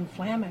that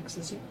Inflamex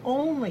is the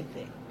only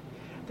thing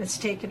that's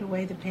taken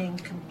away the pain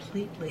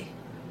completely.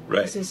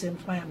 Right. This is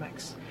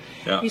Inflamex.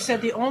 Yeah. He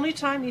said the only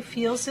time he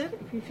feels it,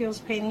 if he feels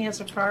pain, he has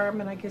a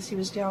firearm, and I guess he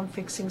was down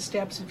fixing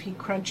steps. If he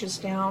crunches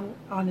down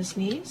on his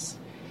knees,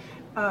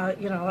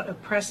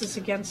 it presses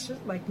against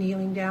it, like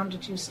kneeling down to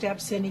 2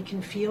 steps, then he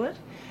can feel it.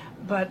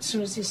 But as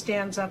soon as he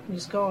stands up and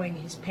he's going,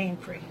 he's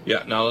pain-free.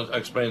 Yeah, now I'll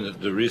explain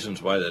the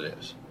reasons why that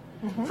is.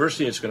 Mm-hmm.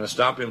 Firstly, it's going to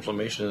stop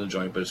inflammation in the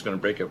joint, but it's going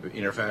to break up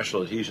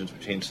interfascial adhesions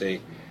between,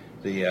 say,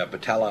 the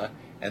patella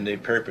and the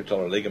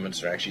peripatellar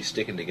ligaments that are actually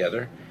sticking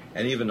together.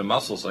 And even the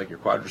muscles, like your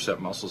quadricep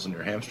muscles and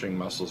your hamstring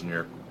muscles and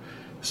your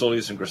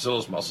soleus and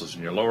gracilis muscles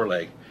in your lower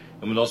leg.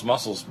 And when those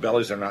muscles,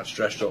 bellies are not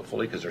stretched out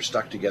fully because they're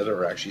stuck together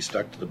or actually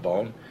stuck to the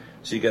bone.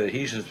 So you got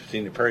adhesions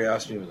between the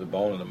periosteum of the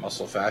bone and the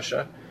muscle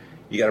fascia.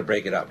 You got to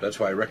break it up. That's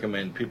why I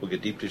recommend people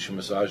get deep tissue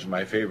massage.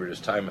 My favorite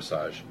is Thai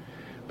massage.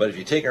 But if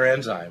you take our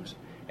enzymes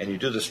and you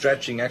do the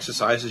stretching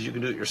exercises, you can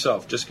do it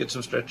yourself. Just get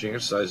some stretching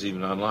exercises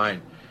even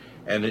online.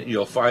 And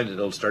you'll find that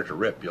it'll start to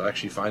rip. You'll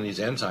actually find these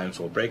enzymes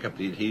will break up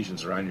the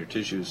adhesions around your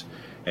tissues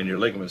and your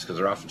ligaments because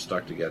they're often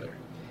stuck together.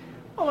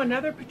 Oh,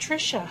 another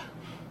Patricia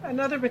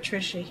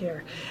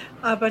here.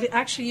 But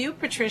actually you,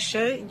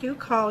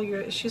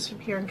 Patricia, she's from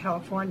here in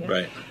California.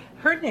 Right.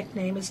 Her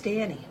nickname is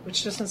Danny,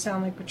 which doesn't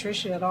sound like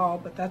Patricia at all,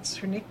 but that's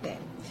her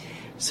nickname.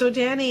 So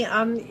Danny,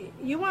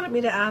 you wanted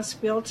me to ask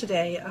Bill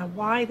today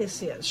why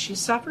this is. She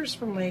suffers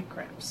from leg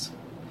cramps,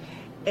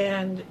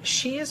 and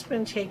she has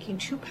been taking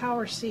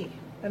 2-Power C.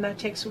 And that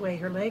takes away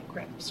her leg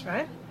cramps,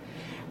 right?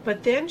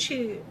 But then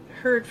she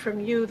heard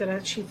from you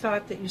that she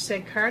thought that you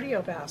said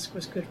cardiovasc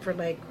was good for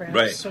leg cramps.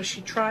 Right. So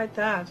she tried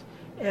that,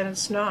 and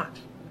it's not.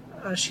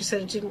 She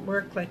said it didn't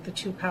work like the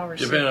 2-Power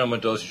C. Depending on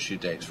what dosage she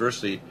takes.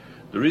 Firstly,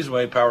 the reason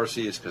why Power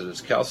C is because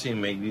it's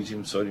calcium,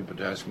 magnesium, sodium,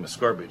 potassium,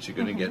 ascorbate. So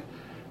you're going to get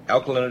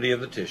alkalinity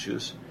of the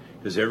tissues,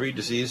 because every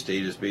disease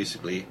state is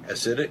basically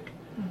acidic,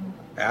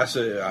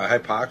 acid,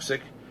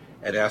 hypoxic,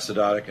 and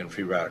acidotic and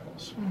free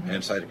radicals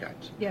and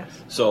cytokines. Yes.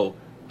 So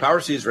Power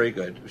C is very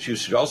good. She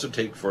should also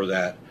take for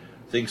that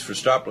things for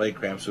stop leg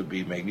cramps would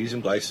be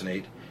magnesium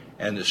glycinate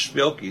and the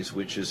Spilkes,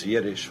 which is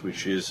Yiddish,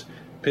 which is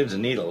pins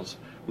and needles,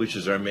 which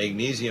is our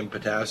magnesium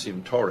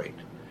potassium taurate,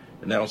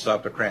 and that'll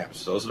stop the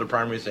cramps. Those are the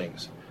primary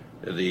things.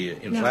 The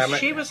Inflamex.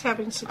 She was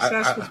having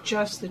success with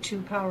just the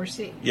 2-Power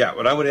C. Yeah,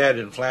 but I would add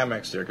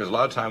Inflamex there because a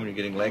lot of time when you're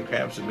getting leg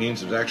cramps, it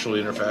means there's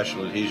actually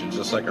interfascial adhesions,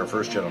 just like our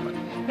first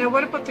gentleman. Now,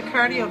 what about the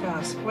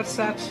cardiovasc? What's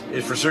that?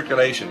 It's for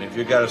circulation. If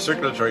you've got a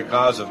circulatory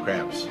cause of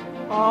cramps.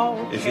 Oh,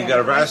 okay. If you've got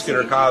a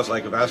vascular cause,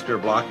 like a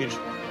vascular blockage,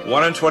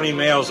 1 in 20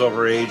 males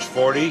over age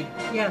 40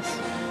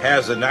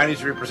 has a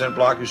 93%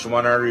 blockage to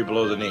one artery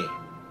below the knee.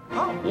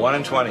 Oh. 1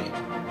 in 20.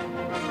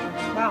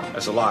 Wow.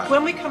 That's a lot.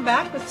 When we come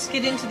back, let's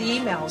get into the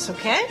emails,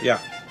 okay? Yeah.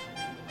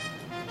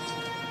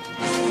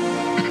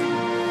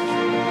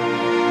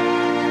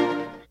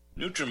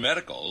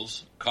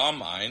 NutriMedical's Calm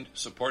Mind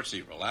supports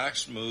a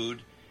relaxed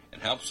mood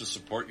and helps to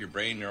support your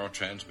brain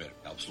neurotransmitter.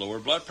 Helps lower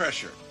blood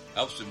pressure.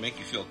 Helps to make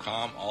you feel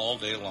calm all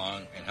day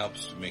long and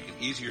helps to make it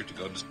easier to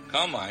go to sleep.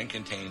 Calm Mind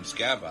contains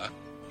GABA.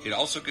 It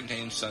also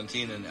contains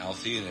xanthine and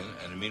L-theanine,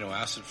 an amino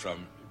acid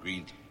from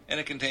green tea. And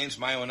it contains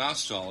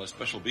myo-inositol, a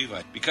special B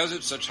vitamin. Because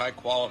it's such high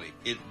quality,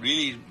 it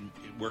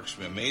works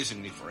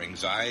amazingly for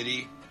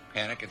anxiety,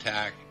 panic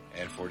attack,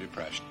 and for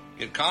depression.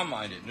 Get Calm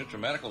Mind at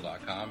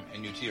NutriMedical.com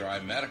and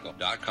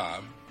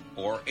NutriMedical.com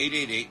or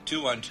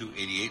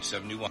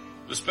 888-212-8871.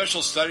 The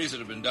special studies that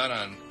have been done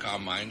on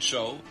Calm Mind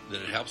show that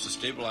it helps to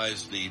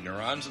stabilize the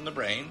neurons in the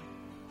brain,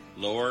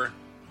 lower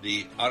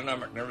the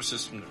autonomic nervous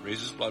system that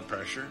raises blood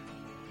pressure,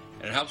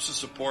 and it helps to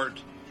support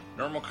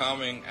normal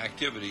calming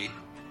activity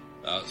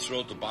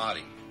throughout the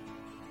body.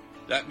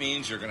 That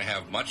means you're going to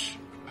have much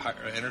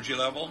higher energy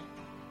level,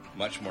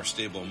 much more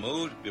stable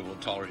mood, be able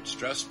to tolerate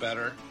stress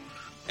better,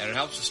 and it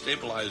helps to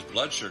stabilize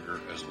blood sugar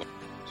as well.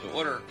 So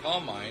order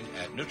Calm Mind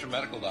at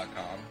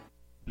NutriMedical.com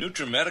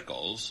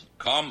NutriMedical's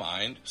Calm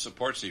Mind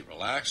supports a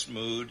relaxed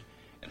mood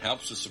and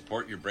helps to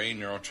support your brain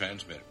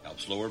neurotransmitter.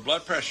 Helps lower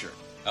blood pressure.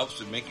 Helps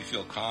to make you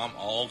feel calm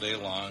all day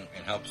long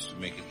and helps to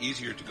make it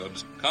easier to go to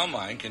sleep. Calm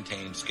Mind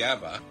contains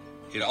GABA.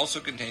 It also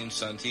contains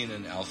xanthine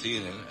and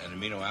L-theanine, an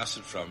amino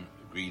acid from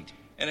green tea.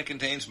 And it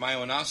contains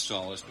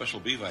myo-inositol, a special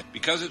B vitamin.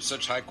 Because it's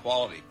such high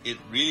quality, it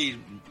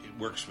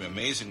works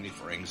amazingly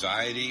for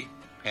anxiety,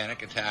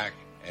 panic attack,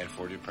 and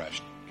for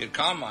depression. Get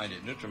Calm Mind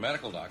at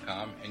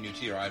NutriMedical.com,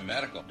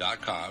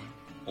 NutriMedical.com,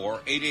 or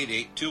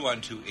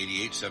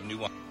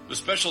 888-212-8871. The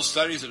special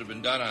studies that have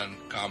been done on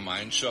Calm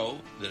Mind show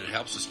that it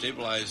helps to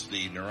stabilize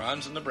the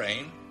neurons in the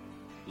brain,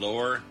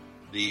 lower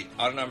the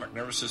autonomic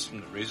nervous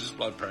system that raises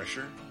blood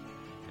pressure,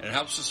 and it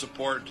helps to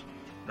support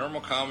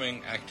normal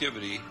calming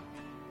activity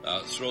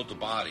throughout the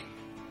body.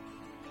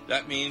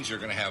 That means you're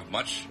going to have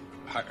much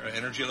higher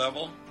energy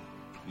level,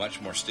 much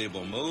more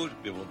stable mood,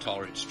 be able to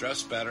tolerate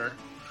stress better,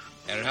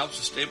 and it helps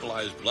to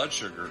stabilize blood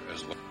sugar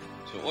as well.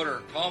 So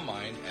order Calm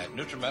Mind at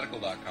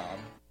NutriMedical.com.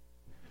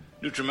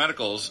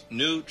 NutriMedical's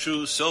new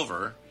True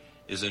Silver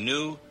is a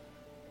new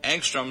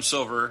angstrom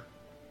silver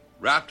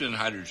wrapped in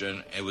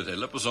hydrogen and with a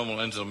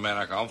liposomal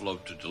enzymatic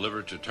envelope to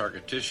deliver to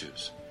target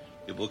tissues.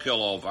 It will kill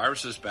all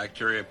viruses,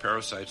 bacteria,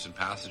 parasites, and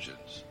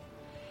pathogens.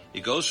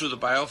 It goes through the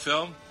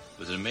biofilm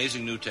with an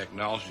amazing new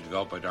technology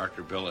developed by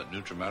Dr. Bill at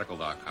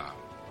NutriMedical.com.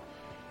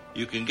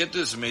 You can get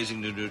this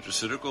amazing new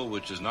nutraceutical,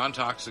 which is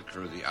non-toxic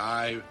for the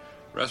eye,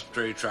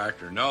 respiratory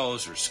tract, or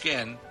nose, or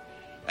skin,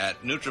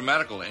 at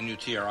NutriMedical,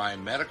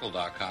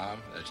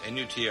 NutriMedical.com. That's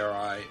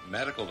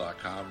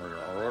NutriMedical.com, or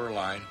our order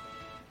line,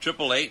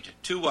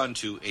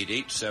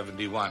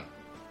 888-212-8871.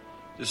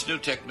 This new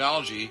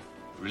technology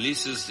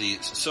releases the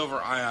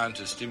silver ion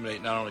to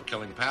stimulate not only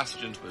killing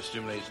pathogens, but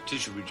stimulates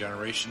tissue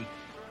regeneration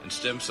and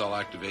stem cell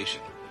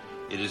activation.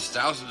 It is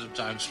thousands of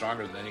times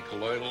stronger than any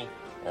colloidal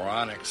or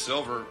onyx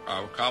silver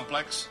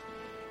complex,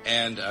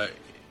 and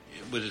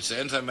with its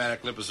enzymatic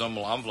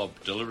liposomal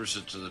envelope, delivers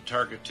it to the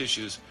target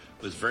tissues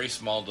with very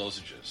small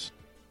dosages.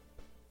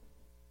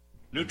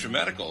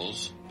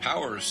 NutriMedical's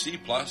Power C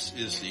Plus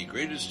is the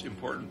greatest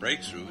important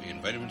breakthrough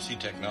in vitamin C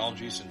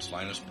technology since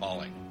Linus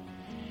Pauling.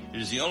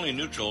 It is the only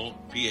neutral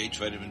pH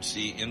vitamin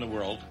C in the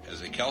world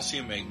as a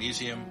calcium,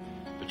 magnesium,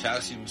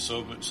 potassium,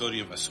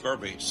 sodium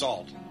ascorbate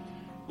salt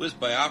with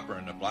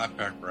bioperin, a black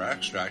pepper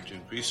extract, to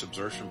increase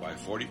absorption by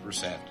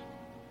 40%.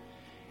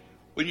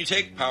 When you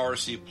take Power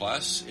C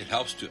Plus, it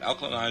helps to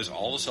alkalinize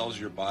all the cells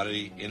of your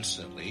body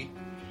instantly,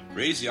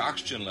 raise the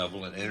oxygen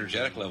level and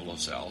energetic level of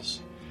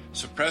cells,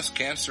 suppress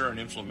cancer and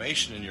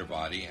inflammation in your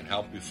body, and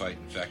help you fight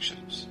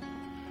infections.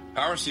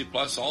 Power C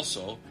Plus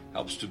also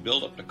helps to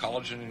build up the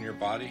collagen in your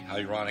body,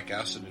 hyaluronic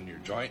acid in your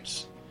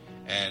joints,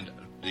 and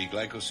the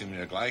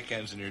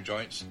glycosaminoglycans in your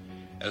joints,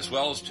 as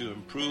well as to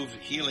improve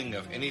healing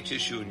of any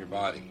tissue in your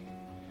body.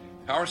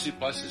 Power C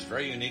Plus is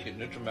very unique at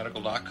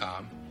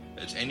NutriMedical.com.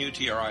 That's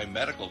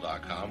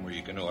NutriMedical.com, where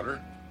you can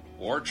order,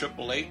 or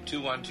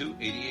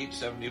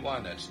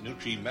 888-212-8871. That's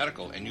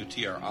NutriMedical,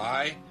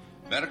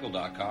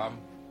 NutriMedical.com.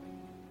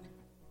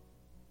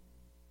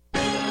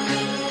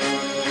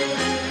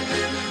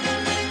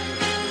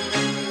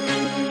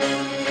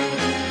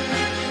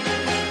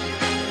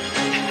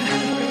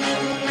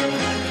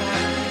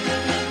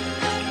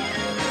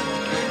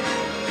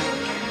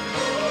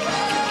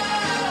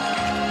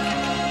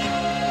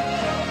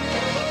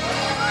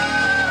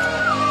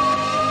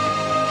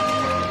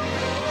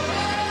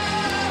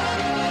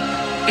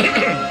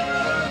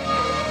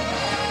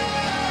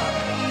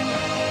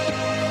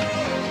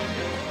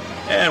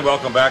 And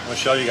welcome back,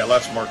 Michelle. You got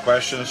lots more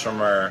questions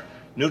from our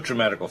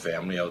NutriMedical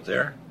family out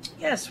there.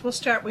 Yes, we'll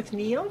start with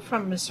Neil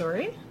from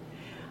Missouri.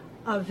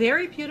 A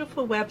very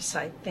beautiful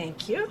website,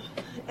 thank you,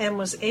 and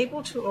was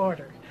able to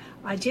order.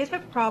 I did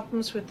have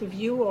problems with the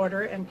view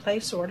order and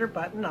place order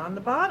button on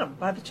the bottom.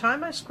 By the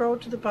time I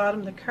scrolled to the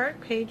bottom, the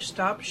cart page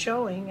stopped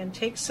showing, and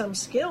takes some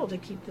skill to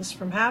keep this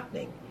from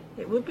happening.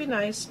 It would be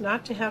nice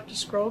not to have to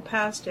scroll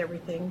past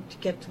everything to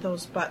get to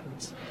those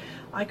buttons.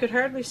 I could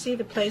hardly see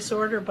the place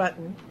order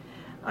button.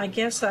 I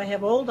guess I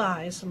have old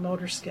eyes and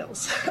motor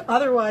skills.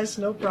 Otherwise,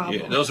 no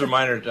problem. Yeah, those are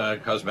minor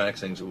cosmetic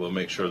things that we'll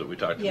make sure that we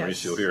talk to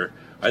Mauricio here.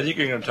 I think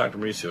you're going to talk to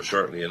Mauricio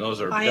shortly, and those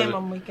are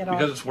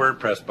because it's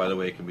WordPress, by the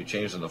way, it can be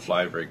changed on the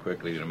fly very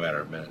quickly in a matter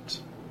of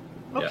minutes.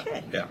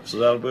 Okay. Yeah.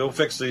 So we'll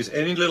fix these.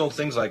 Any little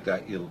things like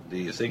that you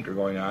think are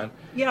going on,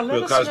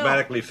 we'll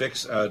cosmetically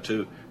fix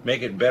to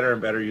make it better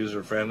and better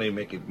user friendly,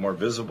 make it more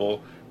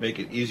visible, make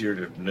it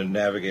easier to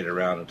navigate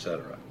around,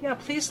 etc. Yeah,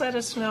 please let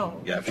us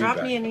know. Yeah,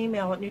 drop me an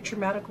email at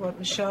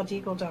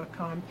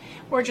NutriMedical@MichelleDeagle.com,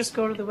 or just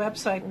go to the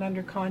website and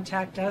under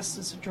Contact Us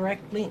is a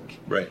direct link.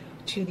 Right.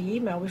 To the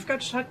email. We've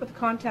got to talk with the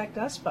Contact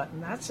Us button.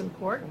 That's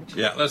important.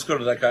 Yeah, let's go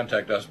to that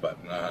Contact Us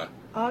button.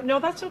 No,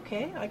 that's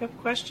okay. I got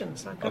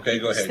questions. I've got okay,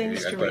 go ahead.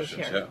 Things you got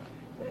questions, here.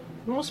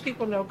 Most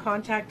people know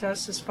Contact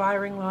Us is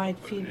firing line,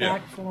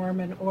 feedback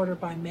form, and order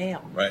by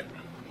mail. Right.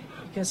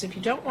 Because if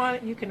you don't want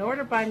it, you can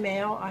order by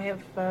mail. I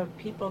have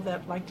people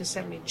that like to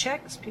send me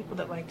checks, people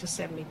that like to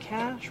send me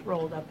cash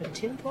rolled up in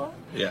tinfoil.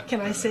 Yeah.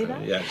 Can I say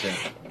that? Yeah,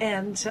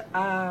 and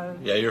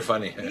yeah, you're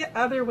funny. Yeah,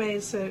 other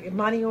ways,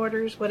 money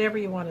orders, whatever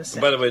you want to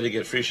send. By the way, they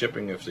get free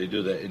shipping if they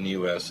do that in the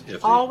U.S.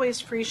 Always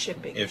free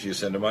shipping. If you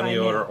send a money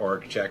order or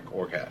a check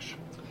or cash.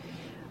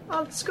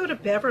 Let's go to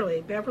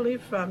Beverly. Beverly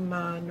from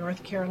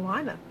North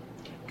Carolina.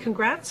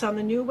 Congrats on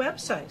the new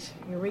website.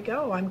 Here we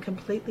go. I'm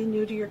completely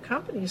new to your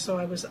company, so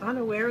I was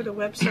unaware the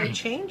website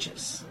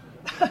changes.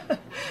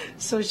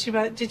 So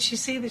did she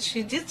see that?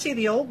 She did see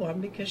the old one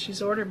because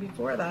she's ordered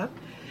before that.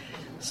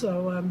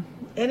 So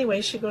anyway,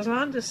 she goes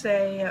on to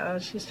say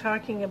she's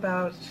talking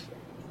about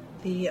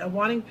the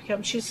wanting to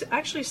become. She's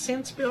actually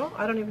since, Bill,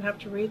 I don't even have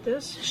to read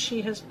this.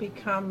 She has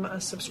become a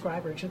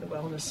subscriber to the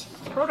wellness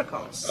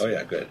protocols. Oh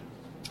yeah, good.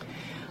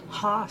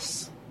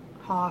 Haas,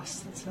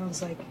 that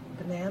sounds like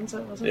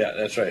Bonanza, wasn't it? Yeah,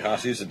 that's right.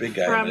 Haas, he's a big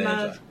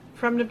guy.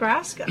 From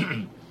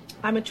Nebraska.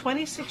 I'm a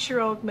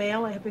 26-year-old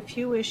male. I have a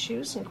few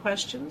issues and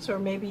questions, or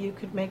maybe you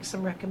could make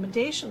some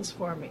recommendations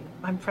for me.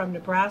 I'm from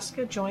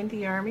Nebraska, joined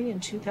the Army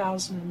in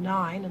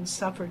 2009, and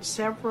suffered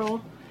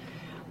several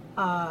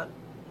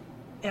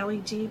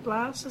LED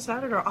blasts, is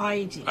that it, or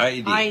IED?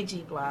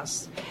 IED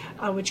blasts,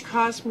 which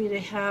caused me to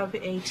have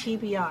a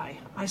TBI.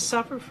 I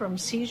suffer from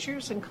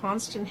seizures and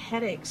constant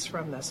headaches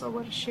from this. Oh,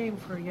 what a shame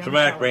for a young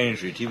traumatic fellow. brain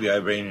injury,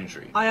 TBI brain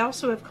injury. I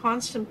also have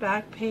constant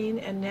back pain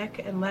and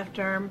neck and left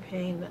arm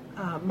pain.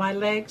 My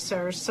legs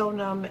are so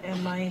numb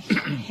and my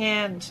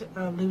hand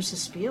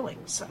loses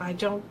feelings. I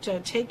don't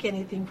take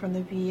anything from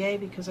the VA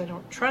because I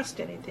don't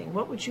trust anything.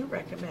 What would you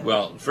recommend?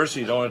 Well, first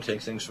you don't want to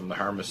take things from the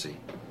pharmacy.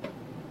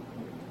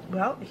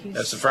 Well,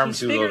 he's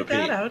figured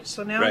that out,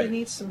 so now he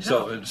needs some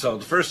help. So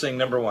the first thing,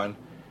 number one,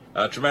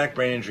 traumatic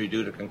brain injury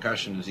due to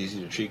concussion is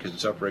easy to treat because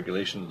it's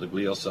upregulation of the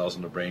glial cells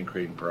in the brain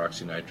creating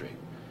peroxynitrate.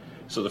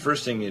 So the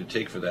first thing you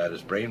take for that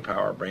is brain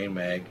power, brain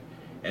mag,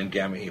 and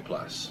gamma A+.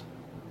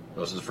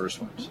 Those are the first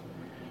ones.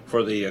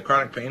 For the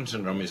chronic pain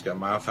syndrome, he's got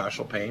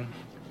myofascial pain.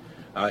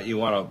 You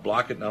want to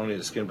block it, not only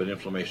the skin, but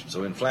inflammation.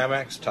 So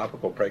Inflamax,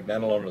 topical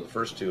pregnenolone are the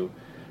first two,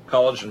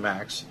 Collagen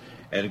Max,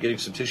 and getting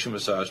some tissue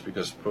massage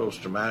because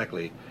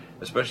post-traumatically,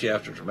 especially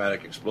after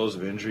traumatic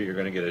explosive injury, you're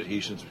going to get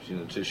adhesions between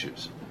the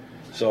tissues.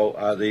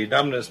 So the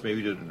numbness,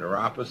 maybe due to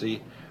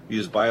neuropathy,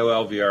 use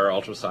BioLVR,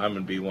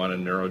 ultrathymine B1,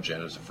 and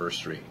Neurogen as the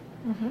first three.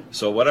 Mm-hmm.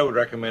 So what I would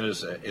recommend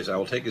is I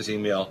will take his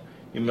email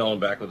him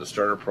back with a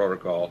starter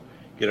protocol,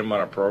 get him on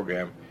a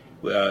program.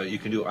 You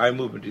can do eye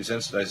movement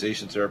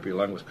desensitization therapy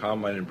along with calm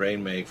mind and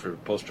brain mag for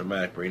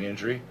post-traumatic brain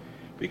injury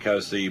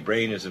because the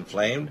brain is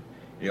inflamed.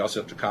 You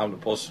also have to calm the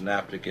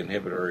postsynaptic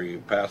inhibitory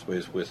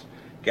pathways with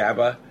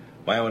GABA,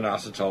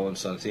 myoinositol,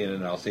 xanthine,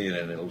 and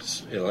L-theanine.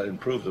 It'll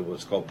improve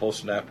what's called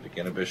postsynaptic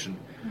inhibition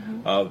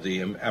of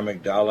the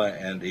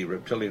amygdala and the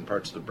reptilian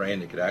parts of the brain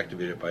that get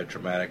activated by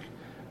traumatic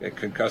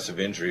concussive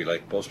injury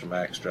like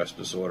post-traumatic stress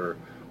disorder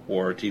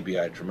or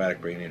TBI,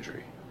 traumatic brain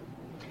injury.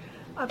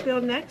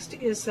 Bill, next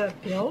is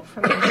Bill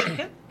from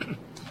Michigan.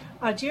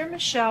 Dear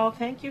Michelle,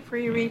 thank you for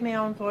your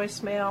email and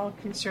voicemail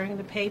concerning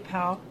the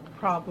PayPal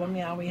problem.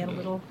 Yeah, we had a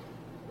little...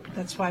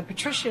 That's why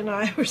Patricia and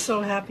I were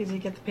so happy to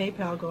get the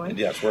PayPal going.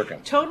 Yeah, it's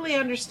working. Totally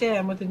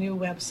understand with the new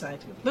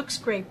website. It looks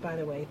great, by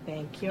the way.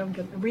 Thank you. I'm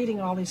reading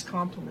all these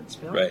compliments,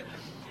 Bill. Right.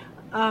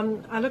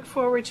 I look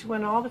forward to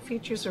when all the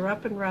features are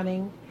up and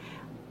running.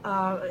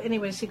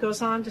 Anyways, he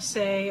goes on to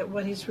say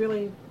what he's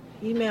really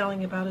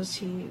emailing about is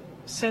he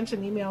sent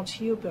an email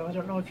to you, Bill. I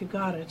don't know if you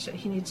got it.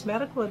 He needs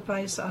medical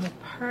advice on a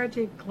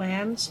parotid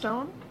gland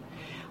stone.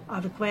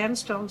 The gland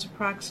stone's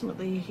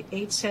approximately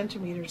 8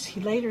 centimeters.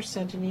 He later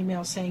sent an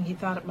email saying he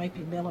thought it might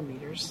be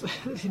millimeters.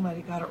 He might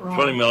have got it wrong.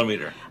 20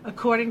 millimeter.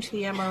 According to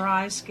the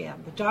MRI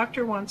scan. The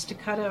doctor wants to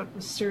cut out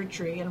the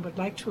surgery and would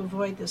like to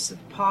avoid this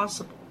if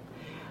possible.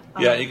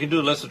 Yeah, you can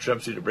do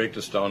lithotripsy to break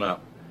the stone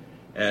up.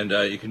 And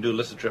you can do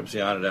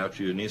lithotripsy on it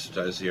after you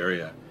anesthetize the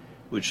area,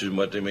 which is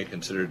what they may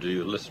consider to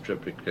do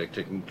lithotripsy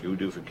technique you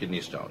do for kidney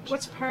stones.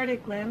 What's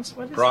parotid glands?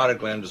 What is parotid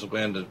gland is a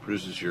gland that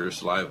produces your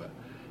saliva.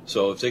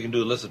 So if they can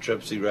do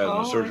lithotripsy rather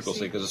than a surgical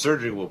thing, because the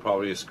surgery will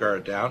probably scar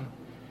it down,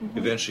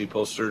 eventually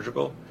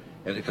post-surgical,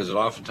 and because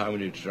oftentimes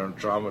when you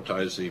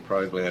traumatize the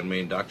parotid gland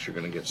main ducts, you're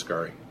going to get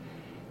scarring.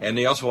 And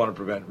they also want to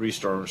prevent new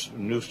storm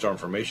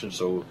formation,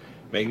 so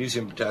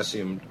magnesium,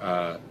 potassium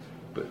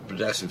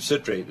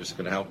citrate is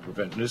going to help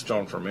prevent new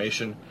stone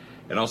formation,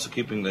 and also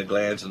keeping the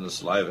glands and the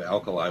saliva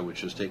alkali,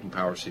 which is taking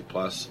Power C+,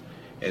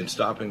 and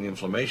stopping the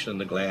inflammation in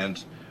the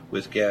glands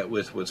with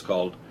what's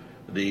called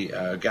the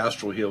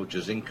gastroheal, which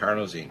is zinc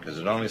carnosine, because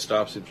it not only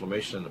stops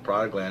inflammation in the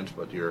parotid glands,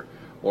 but your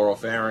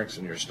oropharynx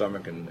and your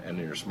stomach and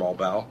your small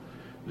bowel.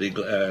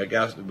 The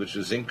gas, which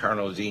is zinc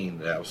carnosine,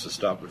 that helps to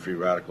stop the free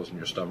radicals in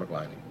your stomach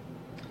lining.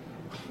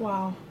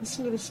 Wow.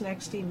 Listen to this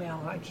next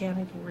email. I can't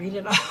even read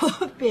it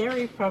all.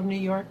 Barry from New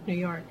York, New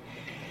York.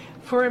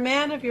 For a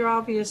man of your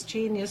obvious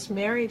genius,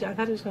 married, I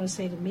thought he was going to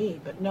say to me,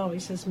 but no, he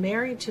says,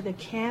 married to the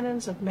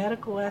canons of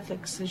medical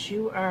ethics as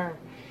you are,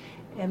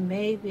 and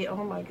maybe,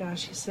 oh my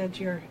gosh, he said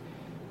you're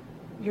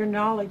Your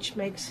knowledge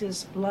makes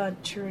his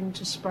blood turn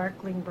to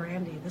sparkling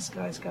brandy. This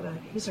guy's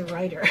he's a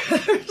writer.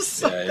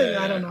 Something,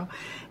 I don't know.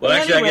 Well,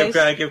 actually,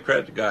 I give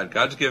credit to God.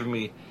 God's given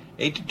me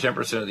 8 to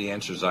 10% of the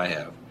answers I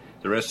have.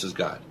 The rest is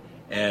God.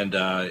 And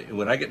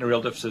when I get in a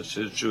real difficult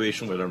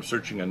situation, whether I'm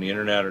searching on the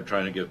internet or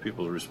trying to give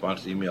people a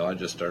response to email, I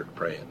just start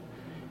praying.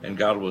 And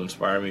God will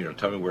inspire me or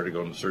tell me where to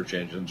go in the search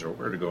engines or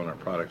where to go in our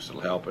products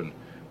that'll help and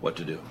what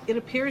to do. It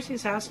appears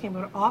he's asking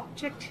about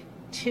optic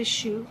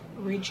tissue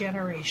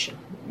regeneration.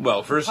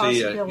 Well,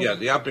 firstly,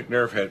 the optic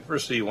nerve head.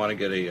 Firstly, you want to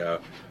get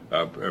a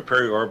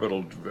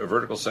periorbital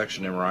vertical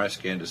section MRI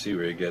scan to see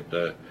where you get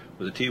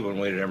with a T1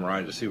 weighted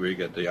MRI to see where you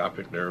get the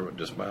optic nerve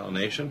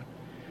dysmyelination.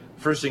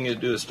 First thing you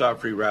do is stop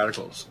free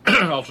radicals,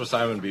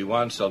 ultrathymine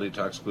B1, cell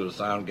detox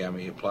glutathione, gamma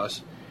E+,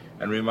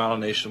 and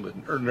remyelination with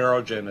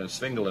neurogen and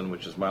sphingolin,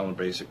 which is myelin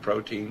basic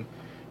protein.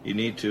 You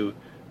need to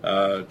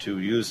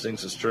use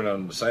things that turn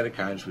on the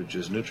cytokines, which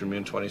is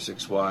NutriMedical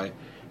 26Y,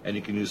 and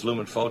you can use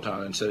lumen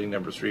photon in setting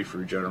number 3 for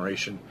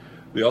regeneration.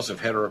 We also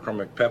have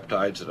heterochromic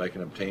peptides that I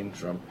can obtain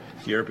from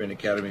the European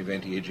Academy of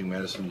Anti-Aging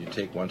Medicine. You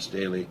take once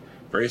daily,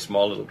 very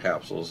small little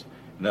capsules,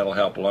 and that'll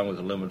help along with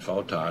the lumen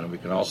photon. And we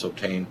can also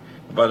obtain,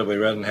 by the way,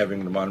 rather than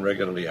having them on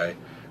regularly, I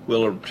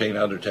will obtain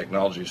other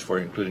technologies for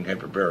you, including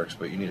hyperbarics,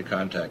 but you need to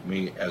contact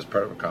me as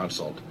part of a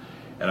consult,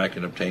 and I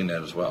can obtain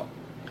that as well.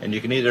 And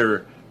you can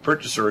either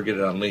purchase or get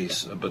it on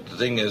lease, but the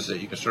thing is that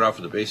you can start off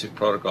with the basic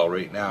protocol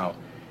right now,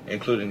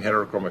 including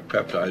heterochromic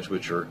peptides,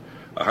 which are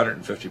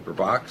 $150 per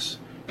box,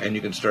 and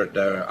you can start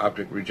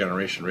optic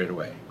regeneration right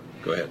away.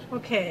 Go ahead.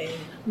 Okay,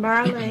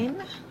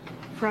 Marlene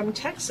from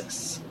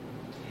Texas.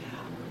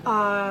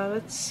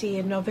 Let's see,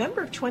 in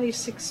November of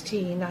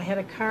 2016, I had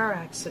a car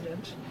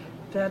accident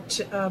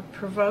that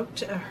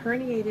provoked a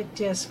herniated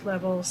disc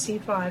level C5,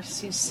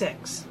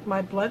 C6.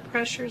 My blood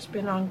pressure has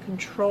been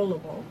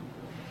uncontrollable,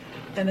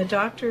 and the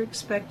doctor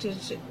expected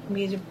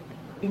me to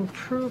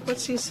improve.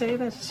 What's he say?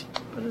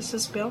 What is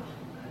this, Bill?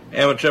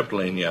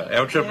 Amitriptyline, yeah.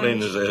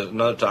 Amitriptyline is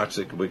another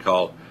toxic we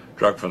call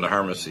drug from the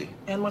pharmacy.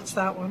 And what's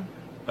that one?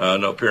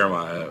 No,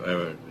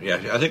 pyramide.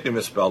 I think they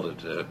misspelled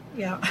it.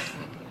 Yeah.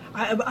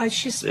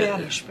 She's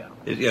Spanish, Bill.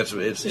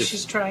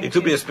 She's trying. It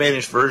could be a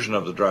Spanish version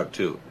of the drug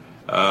too.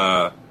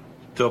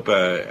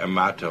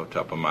 Topamato.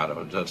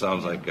 That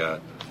sounds like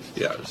it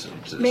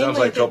sounds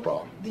like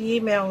Toprol. The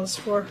email is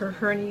for her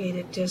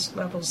herniated disc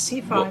levels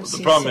C5, C6.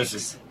 The problem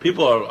is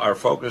people are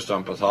focused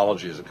on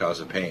pathology as a cause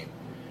of pain,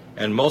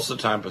 and most of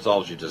the time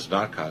pathology does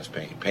not cause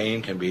pain.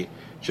 Pain can be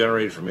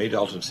generated from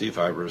adult and C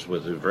fibers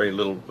with very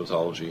little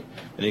pathology,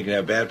 and you can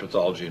have bad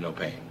pathology and no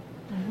pain.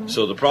 Mm-hmm.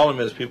 So the problem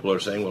is people are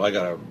saying, well, I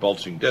got a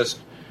bulging disc.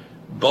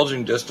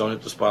 Bulging discs don't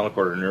hit the spinal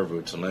cord or nerve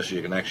roots unless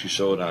you can actually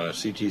show it on a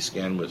CT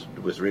scan with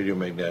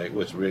radiomagnetic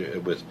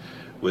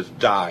with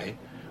dye,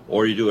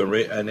 or you do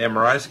an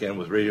MRI scan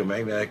with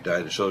radiomagnetic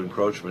dye to show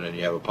encroachment, and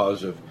you have a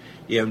positive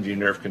EMG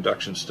nerve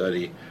conduction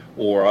study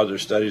or other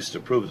studies to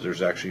prove that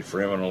there's actually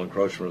foraminal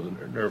encroachment of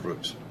the nerve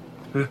roots.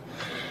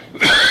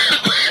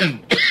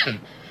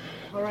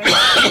 All right.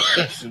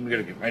 I'm going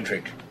to get my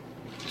drink.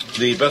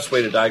 The best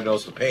way to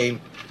diagnose the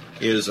pain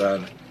is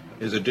a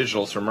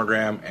digital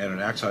thermogram and an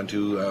Axon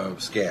 2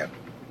 scan.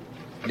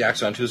 The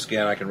Axon 2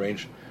 scan, I can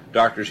range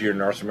doctors here in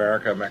North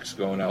America,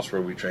 Mexico, and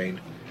elsewhere we trained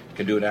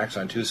can do an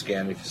Axon 2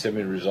 scan. If you send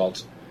me the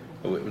results,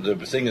 the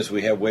thing is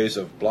we have ways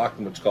of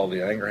blocking what's called the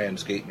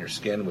Langerhans gate in your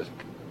skin with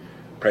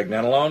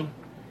pregnenolone,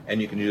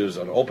 and you can use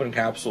an open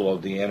capsule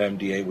of the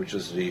NMDA, which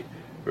is the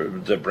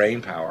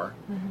brain power,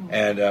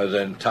 and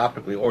then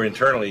topically or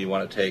internally you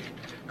want to take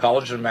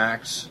Collagen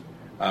Max,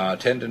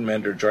 Tendon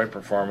Mender, Joint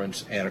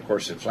Performance, and of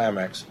course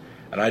Inflamex.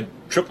 And I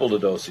triple the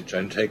dosage.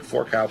 I take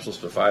 4 capsules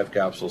to 5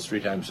 capsules 3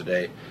 times a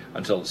day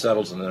until it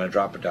settles, and then I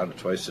drop it down to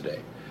twice a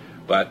day.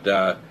 But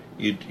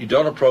you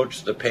don't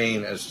approach the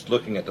pain as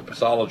looking at the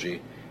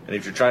pathology. And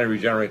if you're trying to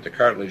regenerate the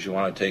cartilage, you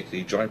want to take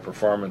the Joint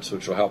Performance,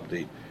 which will help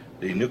the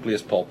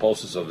nucleus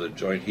pulposus of the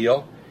joint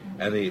heal,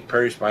 and the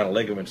perispinal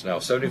ligaments. Now,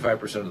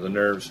 75% of the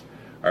nerves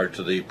are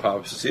to the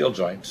popliteal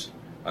joints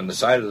on the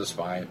side of the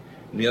spine,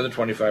 and the other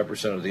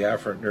 25% of the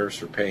afferent nerves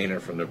for pain are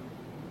from the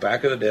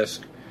back of the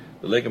disc,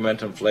 the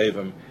ligamentum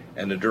flavum,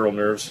 and the dural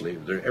nerve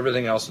sleeve.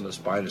 Everything else in the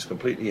spine is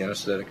completely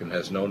anesthetic and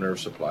has no nerve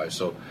supply.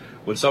 So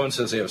when someone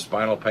says they have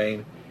spinal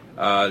pain,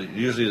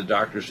 usually the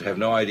doctors have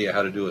no idea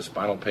how to do a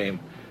spinal pain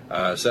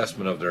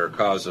assessment of their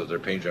cause of their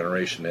pain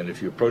generation. And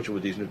if you approach it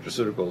with these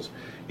nutraceuticals,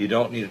 you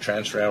don't need a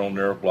transcranial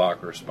nerve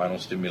block or a spinal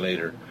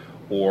stimulator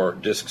or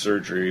disc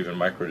surgery or even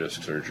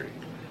microdisc surgery.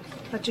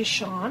 To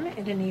Sean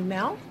in an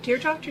email. Dear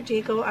Dr.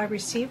 Deagle, I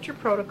received your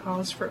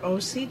protocols for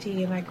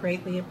OCD and I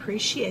greatly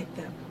appreciate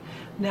them.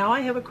 Now I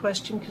have a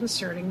question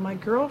concerning my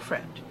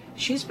girlfriend.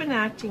 She's been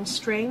acting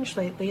strange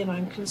lately and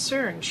I'm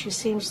concerned. She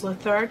seems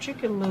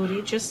lethargic and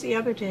moody. Just the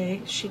other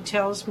day, she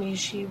tells me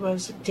she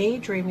was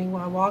daydreaming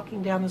while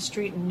walking down the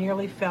street and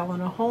nearly fell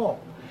in a hole.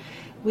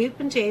 We've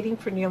been dating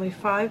for nearly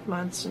 5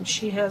 months, and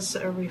she has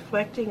a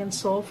reflecting and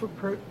soulful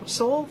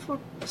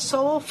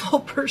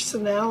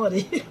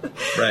personality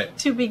right.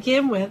 to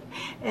begin with,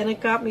 and it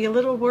got me a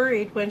little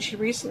worried when she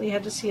recently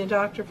had to see a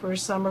doctor for her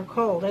summer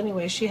cold.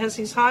 Anyway, she has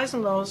these highs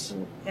and lows,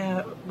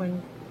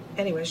 and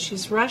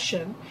she's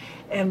Russian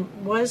and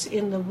was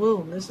in the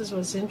womb. This is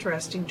what's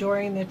interesting,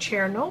 during the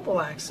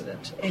Chernobyl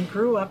accident, and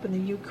grew up in the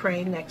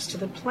Ukraine next to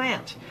the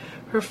plant.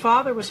 Her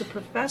father was a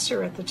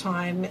professor at the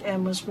time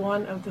and was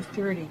one of the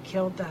 30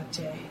 killed that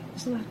day.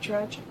 Isn't that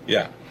tragic?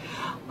 Yeah.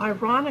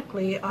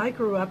 Ironically, I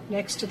grew up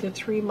next to the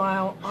 3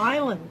 Mile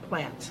Island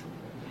plant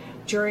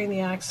during the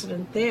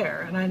accident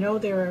there, and I know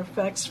there are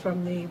effects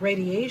from the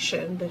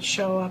radiation that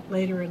show up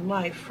later in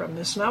life from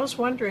this, and I was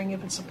wondering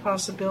if it's a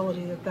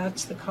possibility that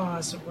that's the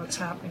cause of what's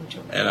happening to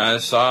her. And I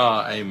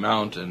saw a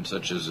mountain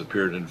such as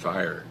appeared in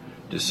fire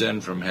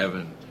descend from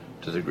heaven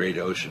to the great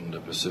ocean, the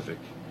Pacific.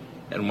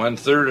 And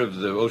 1/3 of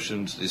the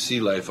oceans, the sea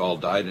life, all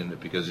died in it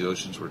because the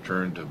oceans were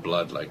turned to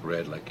blood like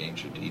red, like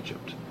ancient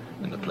Egypt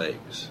in the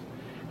plagues.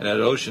 And that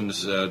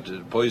ocean's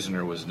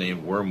poisoner was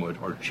named Wormwood,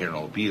 or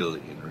Chernobyl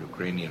in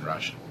Ukrainian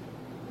Russian.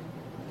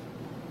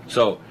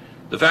 So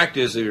the fact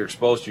is that you're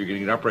exposed to, you're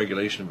getting an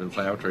upregulation of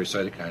inflammatory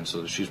cytokines,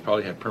 so that she's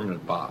probably had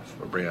permanent BOF,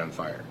 or brain on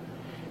fire.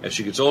 As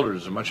she gets older,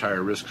 there's a much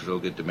higher risk she'll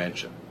get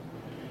dementia.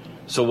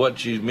 So what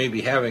she may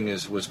be having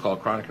is what's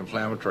called chronic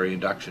inflammatory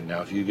induction.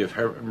 Now, if you give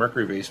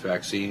mercury-based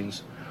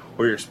vaccines,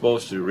 or you're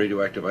exposed to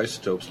radioactive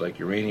isotopes like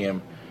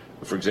uranium,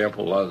 for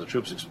example, a lot of the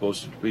troops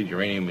exposed to depleted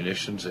uranium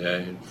munitions.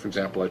 For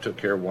example, I took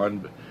care of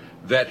one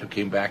vet who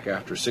came back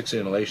after 6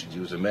 inhalations. He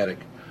was a medic,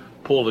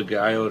 pulled a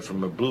guy out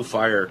from a blue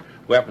fire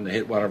weapon that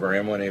hit one of our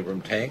M1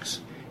 Abrams tanks,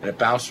 and it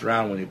bounced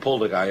around when he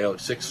pulled the guy out.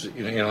 6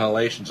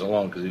 inhalations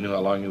alone, because he knew how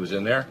long he was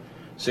in there.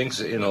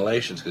 6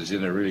 inhalations, because he's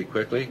in there really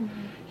quickly.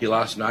 Mm-hmm. He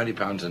lost 90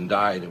 pounds and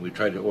died, and we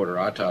tried to order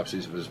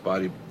autopsies of his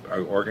body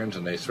organs,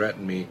 and they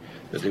threatened me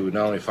that they would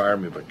not only fire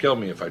me but kill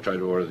me if I tried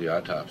to order the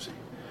autopsy.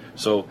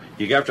 So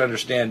you have to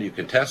understand, you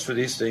can test for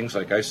these things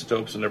like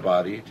isotopes in their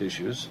body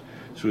tissues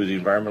through the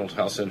Environmental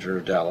Health Center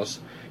of Dallas.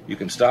 You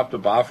can stop the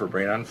BOF or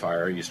brain on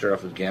fire. You start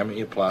off with gamma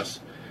E+,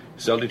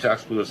 cell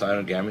detox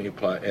glutathione, gamma E+,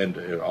 and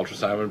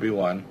ultrasound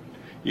B1.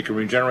 You can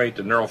regenerate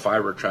the neural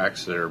fiber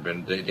tracts that have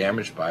been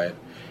damaged by it.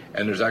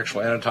 And there's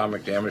actual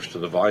anatomic damage to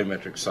the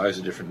volumetric size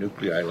of different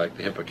nuclei, like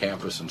the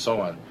hippocampus and so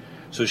on.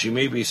 So she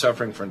may be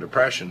suffering from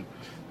depression.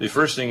 The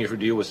first thing if you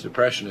deal with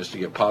depression is to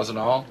get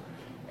Posinol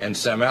and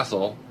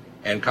Samethyl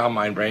and Calm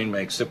Mind Brain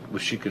Make,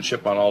 which she can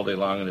ship on all day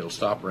long, and it'll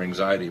stop her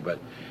anxiety. But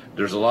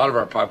there's a lot of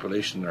our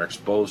population that are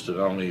exposed to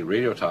not only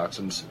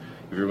radiotoxins.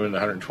 If you're within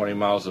 120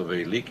 miles of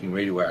a leaking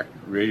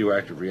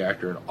radioactive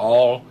reactor, and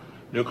all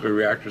nuclear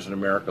reactors in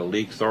America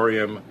leak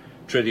thorium,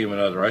 tritium,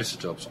 and other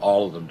isotopes,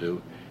 all of them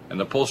do. And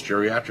the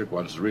post-geriatric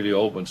ones, the really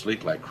old ones,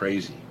 leak like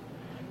crazy.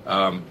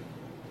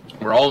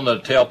 We're all in the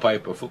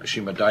tailpipe of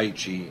Fukushima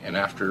Daiichi, and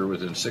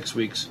within 6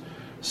 weeks,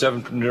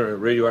 7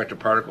 radioactive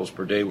particles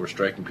per day were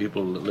striking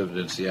people that lived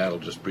in Seattle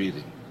just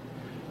breathing.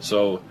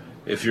 So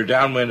if you're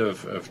downwind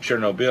of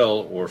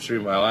Chernobyl or 3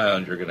 Mile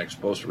Island, you're going to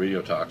expose to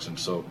radiotoxins.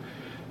 So,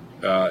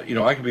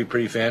 I can be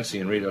pretty fancy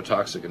in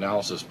radiotoxic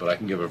analysis, but I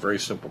can give a very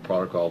simple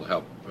protocol to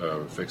help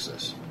fix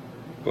this.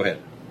 Go ahead.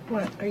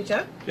 What, are you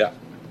done? Yeah.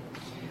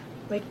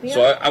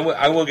 So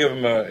I will give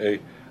them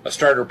a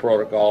starter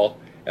protocol,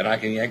 and I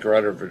can yank her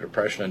out of her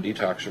depression and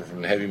detox her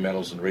from the heavy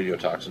metals and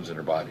radiotoxins in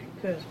her body.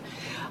 Good.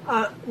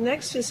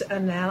 Next is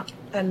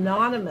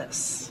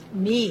Anonymous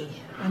Me.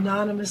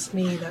 Anonymous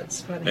Me,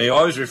 that's funny. And you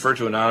always refer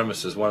to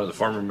Anonymous as one of the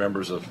former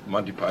members of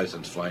Monty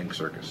Python's Flying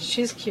Circus.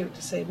 She's cute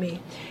to say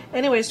me.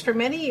 Anyways, for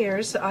many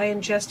years, I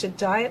ingested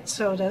diet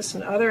sodas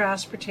and other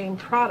aspartame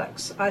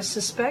products. I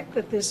suspect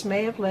that this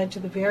may have led to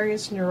the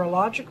various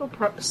neurological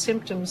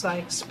symptoms I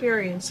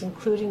experience,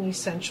 including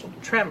essential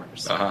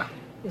tremors. Uh-huh.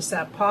 Is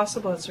that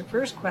possible? That's her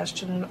first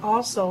question. And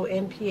also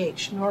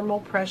NPH, normal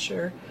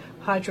pressure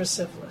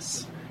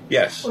hydrocephalus.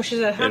 Yes. Well, she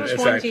said, how does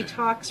one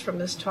detox from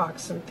this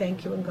toxin?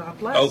 Thank you and God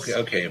bless.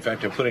 Okay. In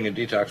fact, I'm putting a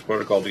detox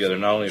protocol together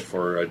not only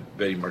for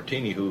Betty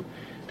Martini, who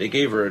they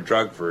gave her a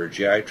drug for her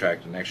GI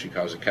tract and actually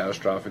caused a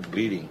catastrophic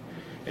bleeding.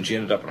 And she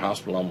ended up in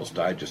hospital, almost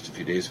died just a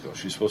few days ago.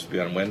 She was supposed to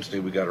be on Wednesday.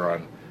 We got her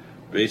on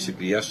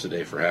basically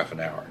yesterday for half an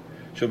hour.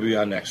 She'll be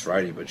on next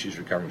Friday, but she's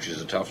recovering.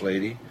 She's a tough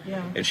lady.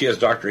 Yeah. And she has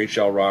Dr.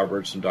 H.L.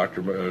 Roberts and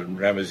Dr.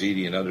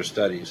 Ramazidi and other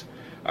studies.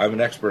 I'm an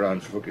expert on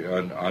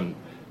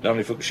not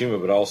only Fukushima,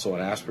 but also on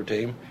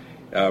aspartame.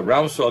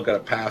 Ramsfeld got a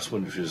pass,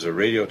 which is a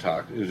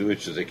radiotoxin,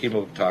 which is a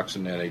chemotoxin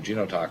and a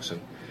genotoxin.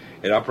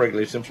 It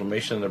upregulates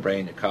inflammation in the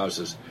brain. It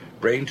causes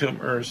brain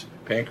tumors,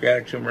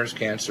 pancreatic tumors,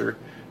 cancer,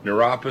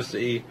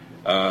 neuropathy,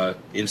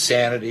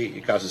 insanity.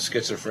 It causes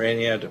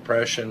schizophrenia,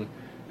 depression,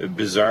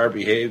 bizarre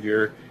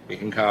behavior. It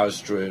can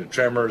cause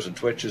tremors and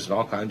twitches and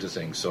all kinds of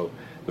things. So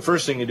the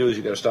first thing you do is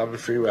you got to stop the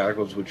free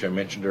radicals, which I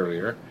mentioned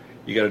earlier.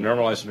 You got to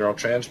normalize the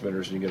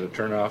neurotransmitters, and you got to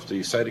turn off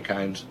the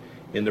cytokines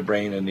in the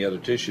brain and the other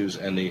tissues.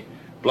 And the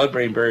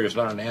blood-brain barrier is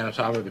not an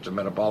anatomic; it's a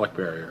metabolic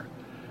barrier.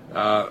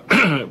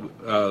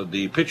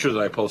 The picture that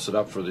I posted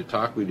up for the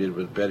talk we did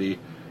with Betty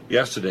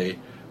yesterday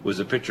was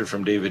a picture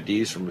from David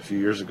Dees from a few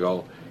years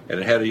ago, and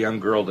it had a young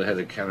girl that had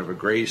a kind of a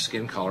gray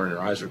skin color, and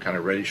her eyes were kind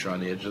of reddish on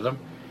the edge of them.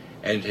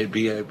 And it'd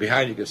be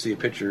behind you could see a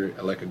picture,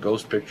 like a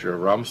ghost picture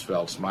of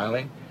Rumsfeld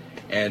smiling,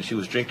 and she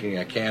was drinking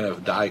a can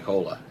of Diet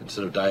Cola.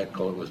 Instead of Diet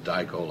Cola, it was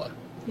Diet Cola.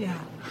 Yeah.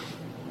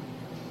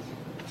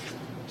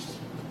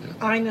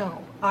 I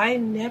know. I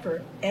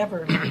never,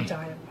 ever liked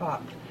Diet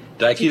Pop.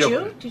 Did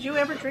you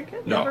ever drink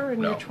it? No. Never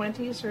in your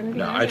 20s or anything?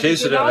 No, I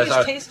tasted it.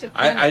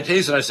 And I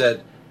tasted it. I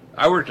said,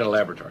 I worked in a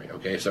laboratory,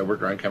 okay, so I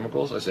worked around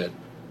chemicals. I said,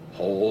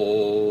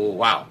 oh,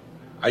 wow.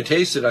 I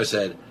tasted it. I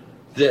said,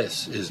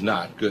 this is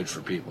not good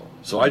for people.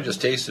 So I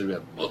just tasted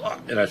it,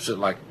 and I said,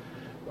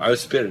 I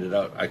spitted it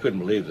out. I couldn't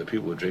believe that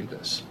people would drink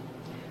this.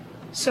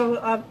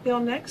 So, Bill,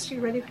 next,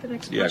 you ready for the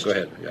next question? Yeah, go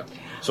ahead. Yeah.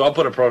 So I'll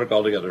put a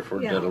protocol together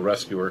that'll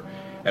rescue her,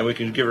 and we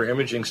can give her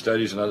imaging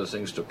studies and other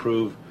things to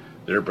prove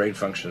that her brain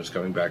function is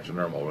coming back to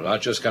normal. We're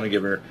not just going to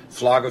give her,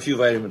 flog a few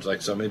vitamins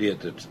like some idiot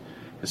that,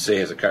 say,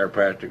 has a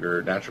chiropractic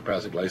or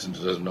naturopathic license,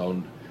 doesn't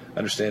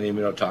understand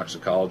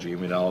immunotoxicology,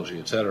 immunology,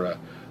 etc.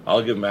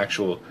 I'll give them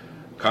actual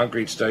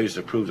concrete studies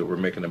to prove that we're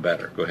making them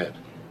better. Go ahead.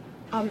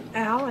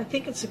 Al, I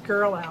think it's a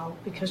girl, Al,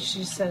 because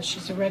she says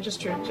she's a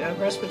registered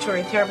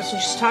respiratory therapist,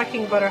 and she's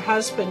talking about her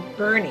husband,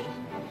 Bernie.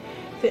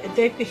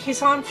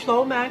 He's on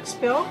Flomax,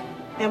 Bill,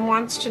 and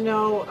wants to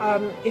know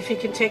if he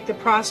can take the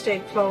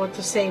prostate flow at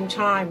the same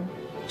time,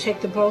 take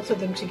the both of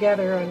them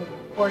together,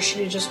 or should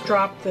he just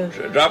drop the...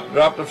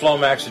 Drop the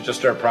Flomax and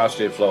just start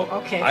prostate flow.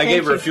 Okay, I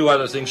gave her a few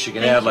other things she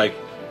can add, like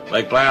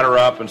bladder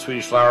up and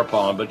Swedish flower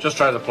pollen, but just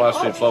try the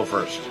prostate flow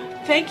first.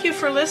 Thank you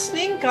for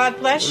listening. God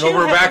bless you. No,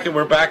 we're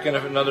back in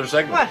another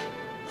segment. What?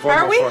 Four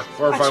or five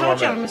more minutes. I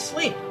told you I'm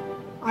asleep.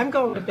 I'm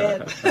going to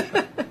bed.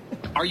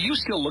 Are you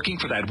still looking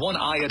for that one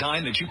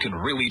iodine that you can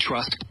really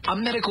trust? A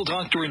medical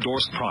doctor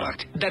endorsed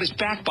product that is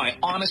backed by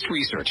honest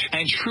research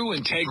and true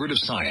integrative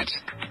science?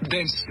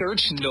 Then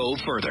search no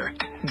further.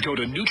 Go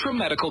to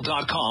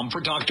NutriMedical.com for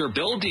Dr.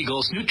 Bill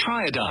Deagle's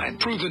Nutriodine,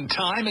 proven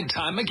time and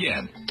time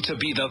again to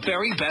be the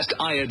very best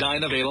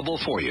iodine available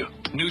for you.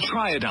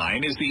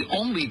 Nutriodine is the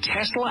only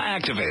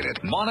Tesla-activated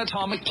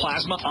monatomic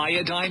plasma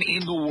iodine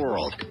in the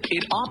world.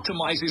 It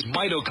optimizes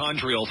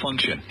mitochondrial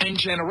function and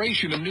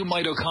generation of new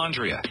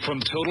mitochondria, from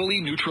totally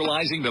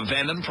neutralizing the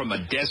venom from a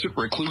desert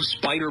recluse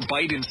spider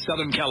bite in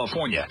Southern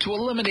California to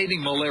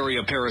eliminating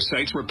malaria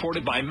parasites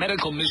reported by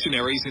medical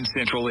missionaries in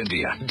Central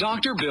India.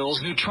 Dr.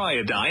 Bill's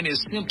Nutriodine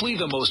is simply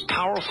the most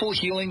powerful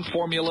healing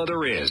formula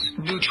there is.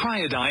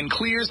 Nutriodine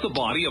clears the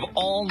body of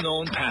all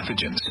known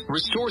pathogens,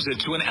 restores it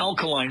to an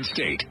alkaline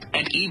state,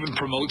 and even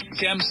promotes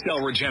stem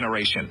cell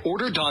regeneration.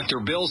 Order Dr.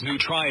 Bill's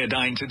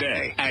Nutriodine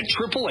today at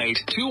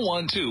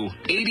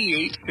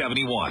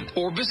 888-212-8871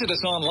 or visit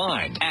us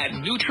online at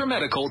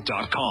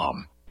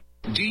NutriMedical.com.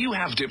 Do you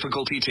have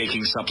difficulty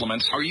taking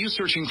supplements? Are you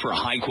searching for a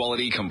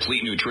high-quality,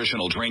 complete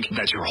nutritional drink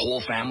that your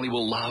whole family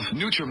will love?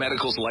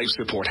 NutriMedical's Life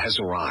Support has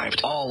arrived.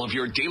 All of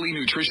your daily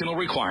nutritional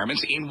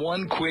requirements in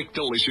one quick,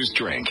 delicious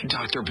drink.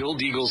 Dr. Bill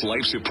Deagle's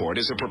Life Support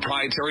is a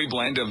proprietary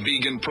blend of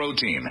vegan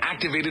protein,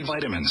 activated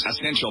vitamins,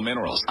 essential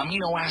minerals,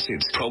 amino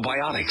acids,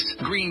 probiotics,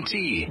 green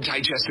tea,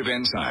 digestive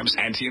enzymes,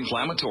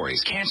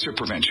 anti-inflammatories, cancer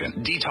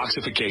prevention,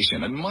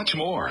 detoxification, and much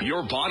more.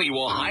 Your body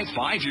will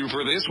high-five you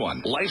for this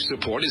one. Life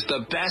Support is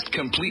the best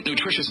complete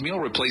nutritious meal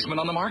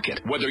replacement on the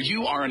market. Whether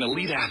you are an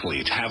elite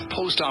athlete, have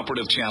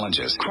post-operative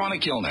challenges,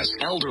 chronic illness,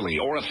 elderly,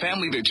 or a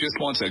family that just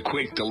wants a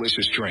quick,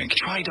 delicious drink,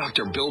 try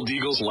Dr. Bill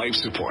Deagle's Life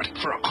Support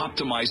for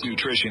optimized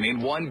nutrition in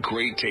one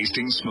great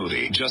tasting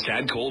smoothie. Just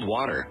add cold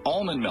water,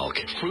 almond milk,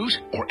 fruit,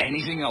 or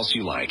anything else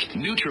you like.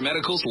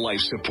 NutriMedical's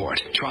Life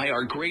Support. Try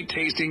our great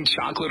tasting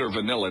chocolate or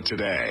vanilla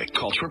today.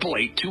 Call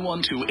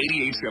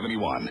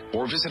 888-212-8871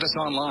 or visit us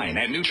online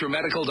at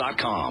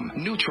NutriMedical.com.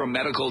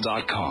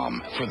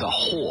 NutriMedical.com for the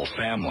whole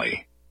family.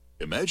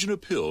 Imagine a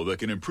pill that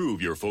can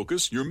improve your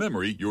focus, your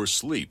memory, your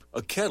sleep,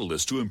 a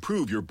catalyst to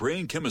improve your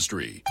brain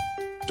chemistry.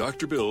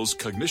 Dr. Bill's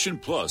Cognition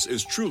Plus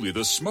is truly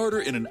the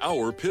smarter in an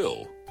hour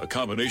pill. A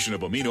combination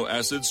of amino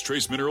acids,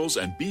 trace minerals,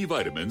 and B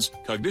vitamins,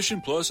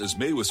 Cognition Plus is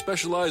made with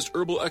specialized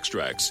herbal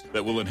extracts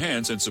that will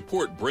enhance and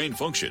support brain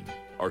function.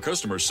 Our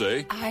customers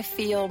say, I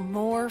feel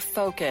more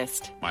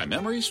focused. My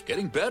memory's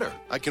getting better.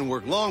 I can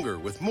work longer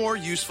with more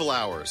useful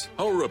hours.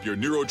 Power up your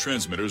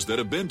neurotransmitters that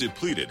have been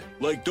depleted,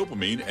 like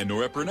dopamine and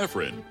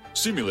norepinephrine.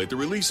 Stimulate the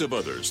release of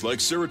others, like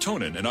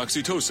serotonin and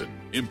oxytocin.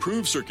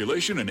 Improve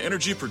circulation and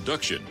energy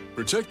production.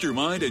 Protect your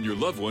mind and your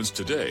loved ones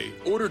today.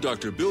 Order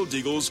Dr. Bill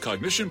Deagle's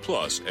Cognition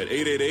Plus at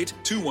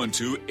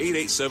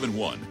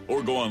 888-212-8871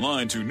 or go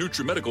online to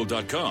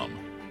NutriMedical.com.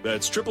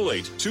 That's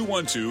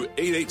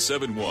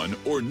 888-212-8871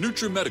 or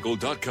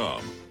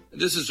NutriMedical.com.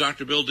 This is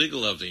Dr. Bill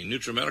Deagle of the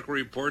NutriMedical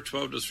Report,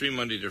 12 to 3,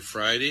 Monday to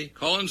Friday.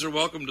 Call-ins are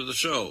welcome to the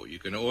show. You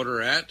can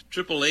order at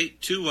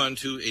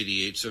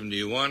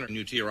 888-212-8871 or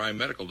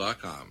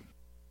NutriMedical.com.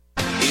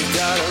 You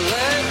gotta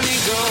let me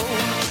go.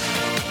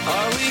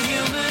 Are we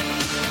human?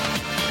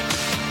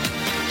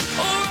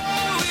 Or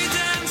are we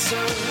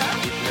dancer?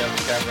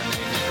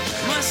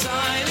 My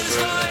sign is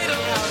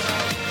vital.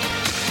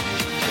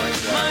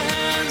 My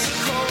hands are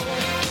cold.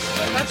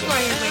 That's why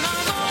you make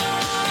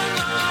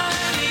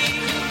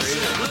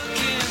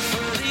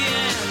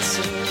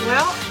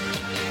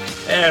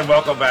And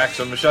welcome back.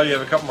 So, Michelle, you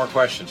have a couple more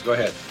questions. Go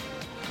ahead.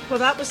 Well,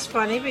 that was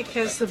funny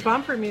because the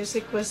bumper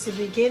music was the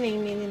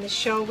beginning, meaning the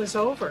show was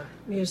over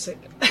music.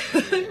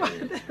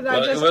 I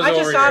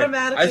just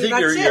automatically.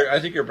 I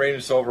think your brain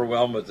is so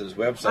overwhelmed with this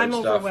website I'm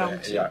stuff.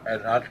 Overwhelmed too.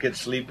 And not get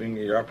sleeping.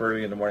 You're up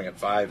early in the morning at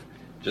 5,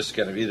 just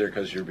kind of either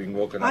because you're being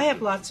woken up. I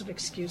have lots of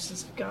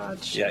excuses.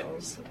 God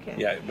shows. Yeah, okay.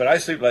 Yeah, but I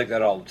sleep like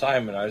that all the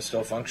time, and I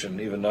still function,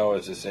 even though,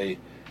 as I say,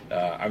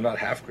 I'm not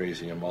half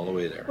crazy. I'm all the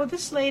way there. Well,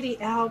 this lady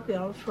Al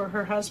billed for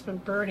her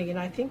husband Bernie, and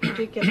I think you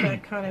did get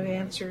that kind of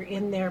answer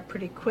in there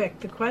pretty quick.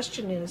 The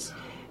question is,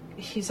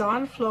 he's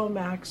on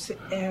Flomax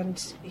and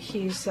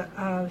he's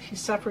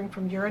suffering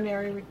from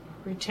urinary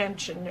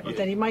retention, or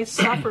that he might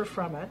suffer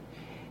from it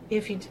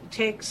if he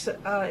takes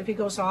if he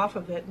goes off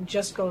of it and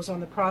just goes on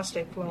the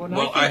prostate flow. And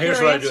well, I think here's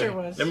her what answer I do.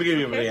 was, Let me give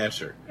you the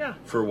answer. Yeah.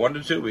 For 1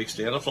 to 2 weeks,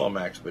 stay on the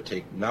Flomax, but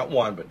take not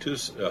one but 2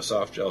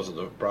 soft gels of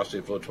the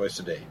prostate flow twice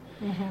a day.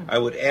 Mm-hmm. I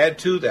would add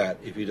to that,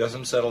 if he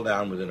doesn't settle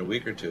down within a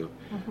week or two,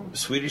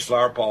 Swedish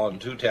flower pollen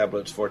 2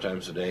 tablets 4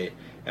 times a day,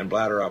 and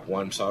bladder up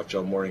 1 soft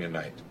gel morning and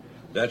night.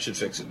 That should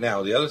fix it.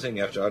 Now, the other thing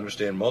you have to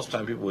understand, most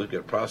time people who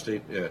get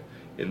prostate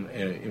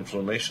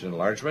inflammation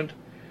enlargement,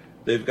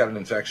 they've got an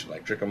infection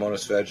like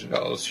Trichomonas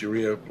vaginalis,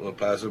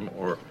 ureaplasm,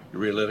 or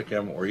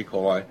ureolyticum, or E.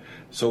 coli.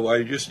 So I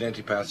use an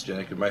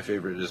antipathogenic, and my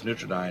favorite is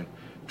Nutridyne,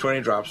 20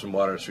 drops in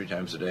water 3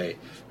 times a day,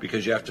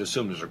 because you have to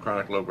assume there's a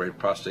chronic low-grade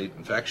prostate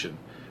infection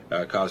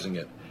causing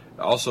it.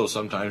 Also,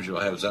 sometimes you'll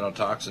have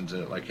xenotoxins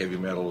in it, like heavy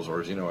metals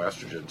or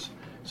xenoestrogens.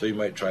 So you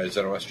might try a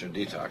xenoestrogen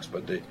detox.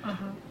 But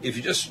if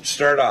you just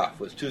start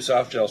off with 2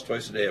 soft gels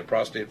twice a day of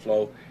prostate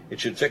flow, it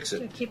should fix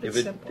it. Keep it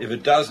simple. If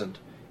it doesn't,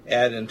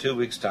 add in 2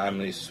 weeks' time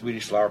the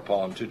Swedish flower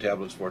pollen 2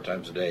 tablets 4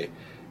 times a day,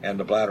 and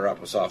the bladder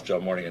up a soft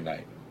gel morning and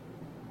night.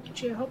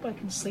 Gee, I hope I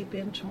can sleep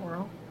in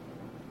tomorrow.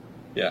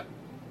 Yeah.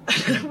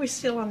 Are we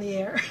still on the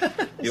air?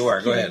 You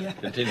are. Go ahead.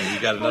 Continue. You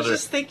got another.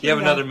 You have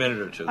another minute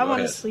or two. I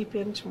want to sleep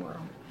in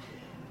tomorrow.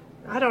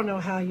 I don't know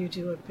how you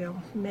do it, Bill.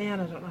 Man,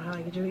 I don't know how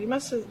you do it. You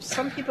must.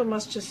 Some people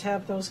must just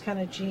have those kind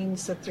of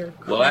genes that they're.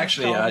 Well,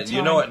 actually, at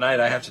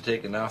night I have to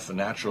take enough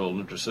natural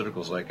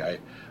nutraceuticals. Like I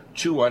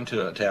chew 1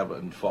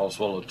 tablet and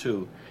swallow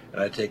 2,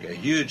 and I take a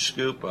huge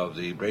scoop of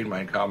the Brain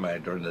Mind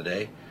Combat during the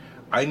day.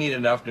 I need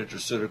enough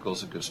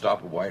nutraceuticals that could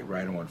stop a white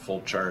rhino in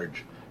full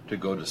charge to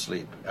go to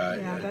sleep.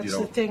 That's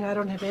the thing. I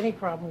don't have any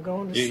problem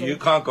going to sleep. You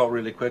can't go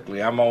really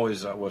quickly. I'm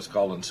always what's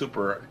called in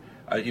super.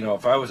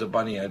 If I was a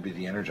bunny, I'd be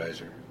the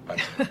Energizer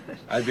bunny.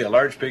 I'd be a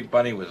large pink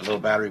bunny with a little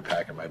battery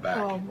pack in my back.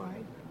 Oh my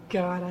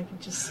God, I can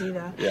just see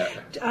that.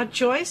 Yeah.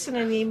 Joyce, in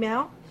an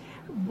email,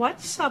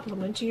 what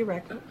supplement do you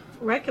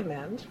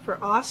recommend for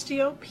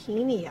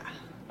osteopenia?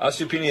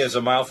 Osteopenia is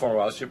a mild form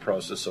of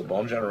osteoporosis, so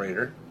bone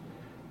generator,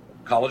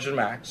 Collagen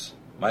Max,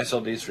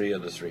 Mycel D3 are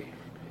the 3.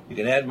 You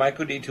can add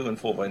Myco D2 and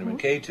full vitamin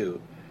K2.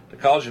 The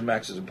Collagen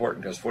Max is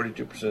important because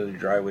 42% of the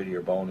dry weight of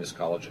your bone is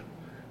collagen.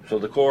 So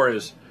the core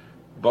is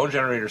Bone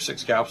Generator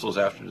 6 capsules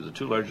after the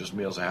 2 largest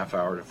meals, a half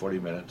hour to 40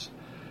 minutes.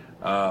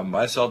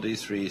 Mycel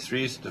D3,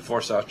 3 to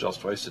 4 soft gels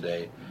twice a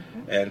day.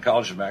 And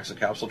Collagen Max, a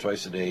capsule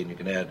twice a day. And you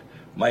can add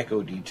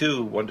Myco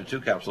D2, 1 to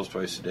 2 capsules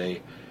twice a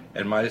day.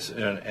 And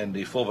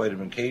the full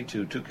vitamin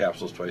K2, 2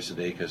 capsules twice a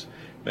day, because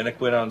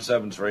menaquinone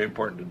 7 is very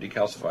important to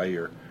decalcify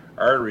your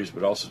arteries,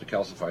 but also to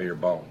calcify your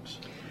bones.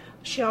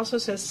 She also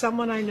says,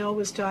 someone I know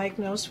was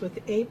diagnosed with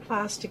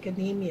aplastic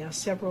anemia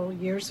several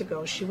years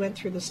ago. She went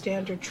through the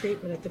standard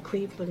treatment at the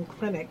Cleveland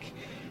Clinic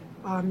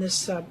on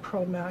this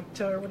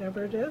Promacta or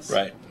whatever it is.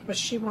 Right. But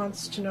she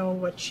wants to know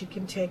what she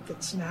can take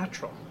that's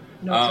natural,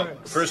 no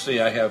drugs.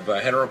 Firstly, I have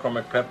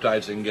heterochromic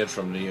peptides you can get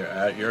from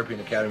the European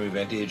Academy of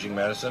Anti-Aging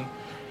Medicine.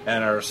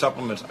 And our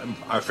supplements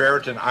are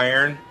ferritin,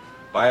 iron,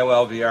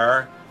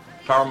 BioLVR,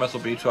 power methyl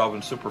B12,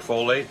 and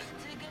superfolate.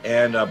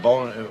 And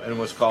bone and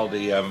what's called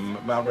the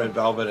Mount Red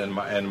Velvet and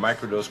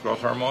microdose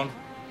growth hormone,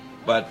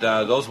 but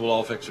those will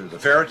all fix it. The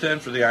ferritin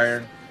for the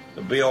iron,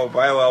 the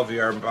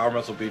BioLVR, power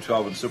methyl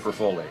B12, and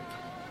superfolate.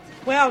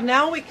 Well,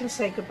 now we can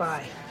say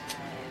goodbye.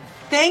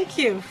 Thank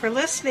you for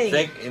listening.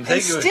 Thank you.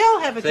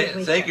 Still have a good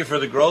weekend. Thank you for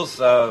the growth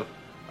of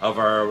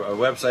our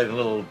website and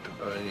little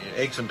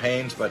aches and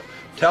pains, but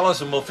tell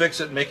us and we'll fix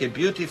it and make it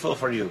beautiful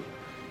for you.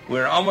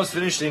 We're almost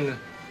finishing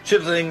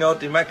chiseling out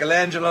the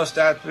Michelangelo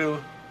statue.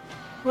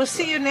 We'll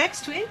see you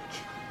next week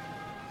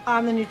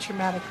on the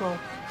NutriMedical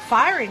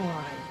firing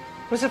line.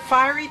 Was it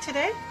fiery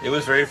today? It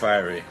was very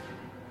fiery.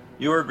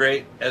 You were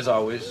great, as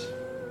always.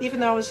 Even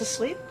though I was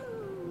asleep?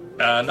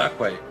 Not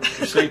quite.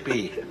 You're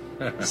sleepy.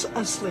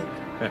 Asleep.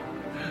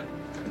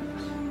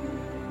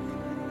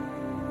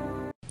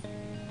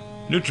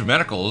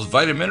 NutriMedical's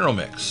Vitamineral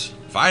Mix.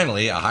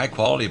 Finally, a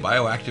high-quality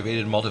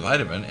bioactivated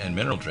multivitamin and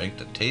mineral drink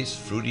that tastes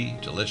fruity,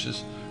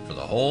 delicious for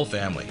the whole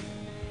family.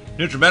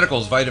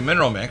 NutriMedical's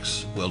Vitamineral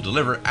Mix will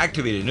deliver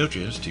activated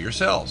nutrients to your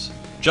cells,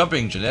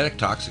 jumping genetic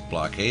toxic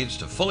blockades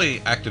to fully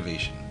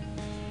activation.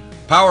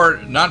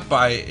 Powered not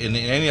by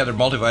any other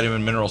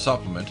multivitamin mineral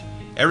supplement,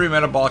 every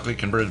metabolically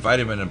converted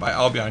vitamin and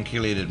bialbion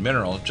chelated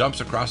mineral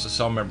jumps across the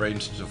cell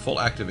membranes to full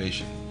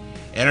activation.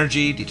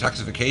 Energy,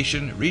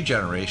 detoxification,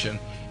 regeneration,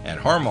 and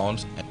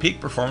hormones, and peak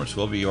performance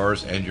will be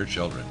yours and your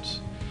children's.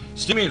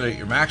 Stimulate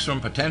your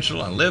maximum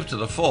potential and live to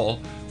the full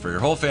for your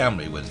whole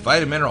family with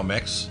Vitamineral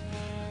Mix.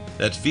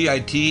 That's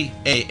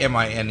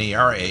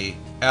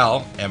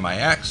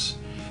VITAMINERAL-MIX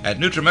at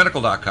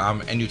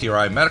NutriMedical.com and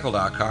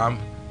NutriMedical.com,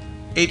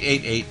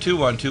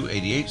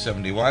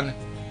 888-212-8871.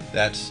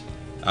 That's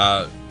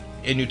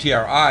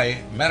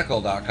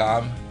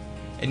NutriMedical.com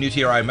and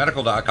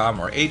NutriMedical.com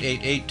or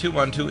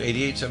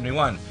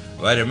 888-212-8871.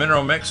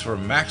 Vitamineral Mix for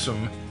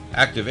maximum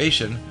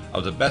activation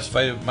of the best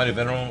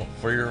vitamin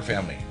for your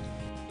family.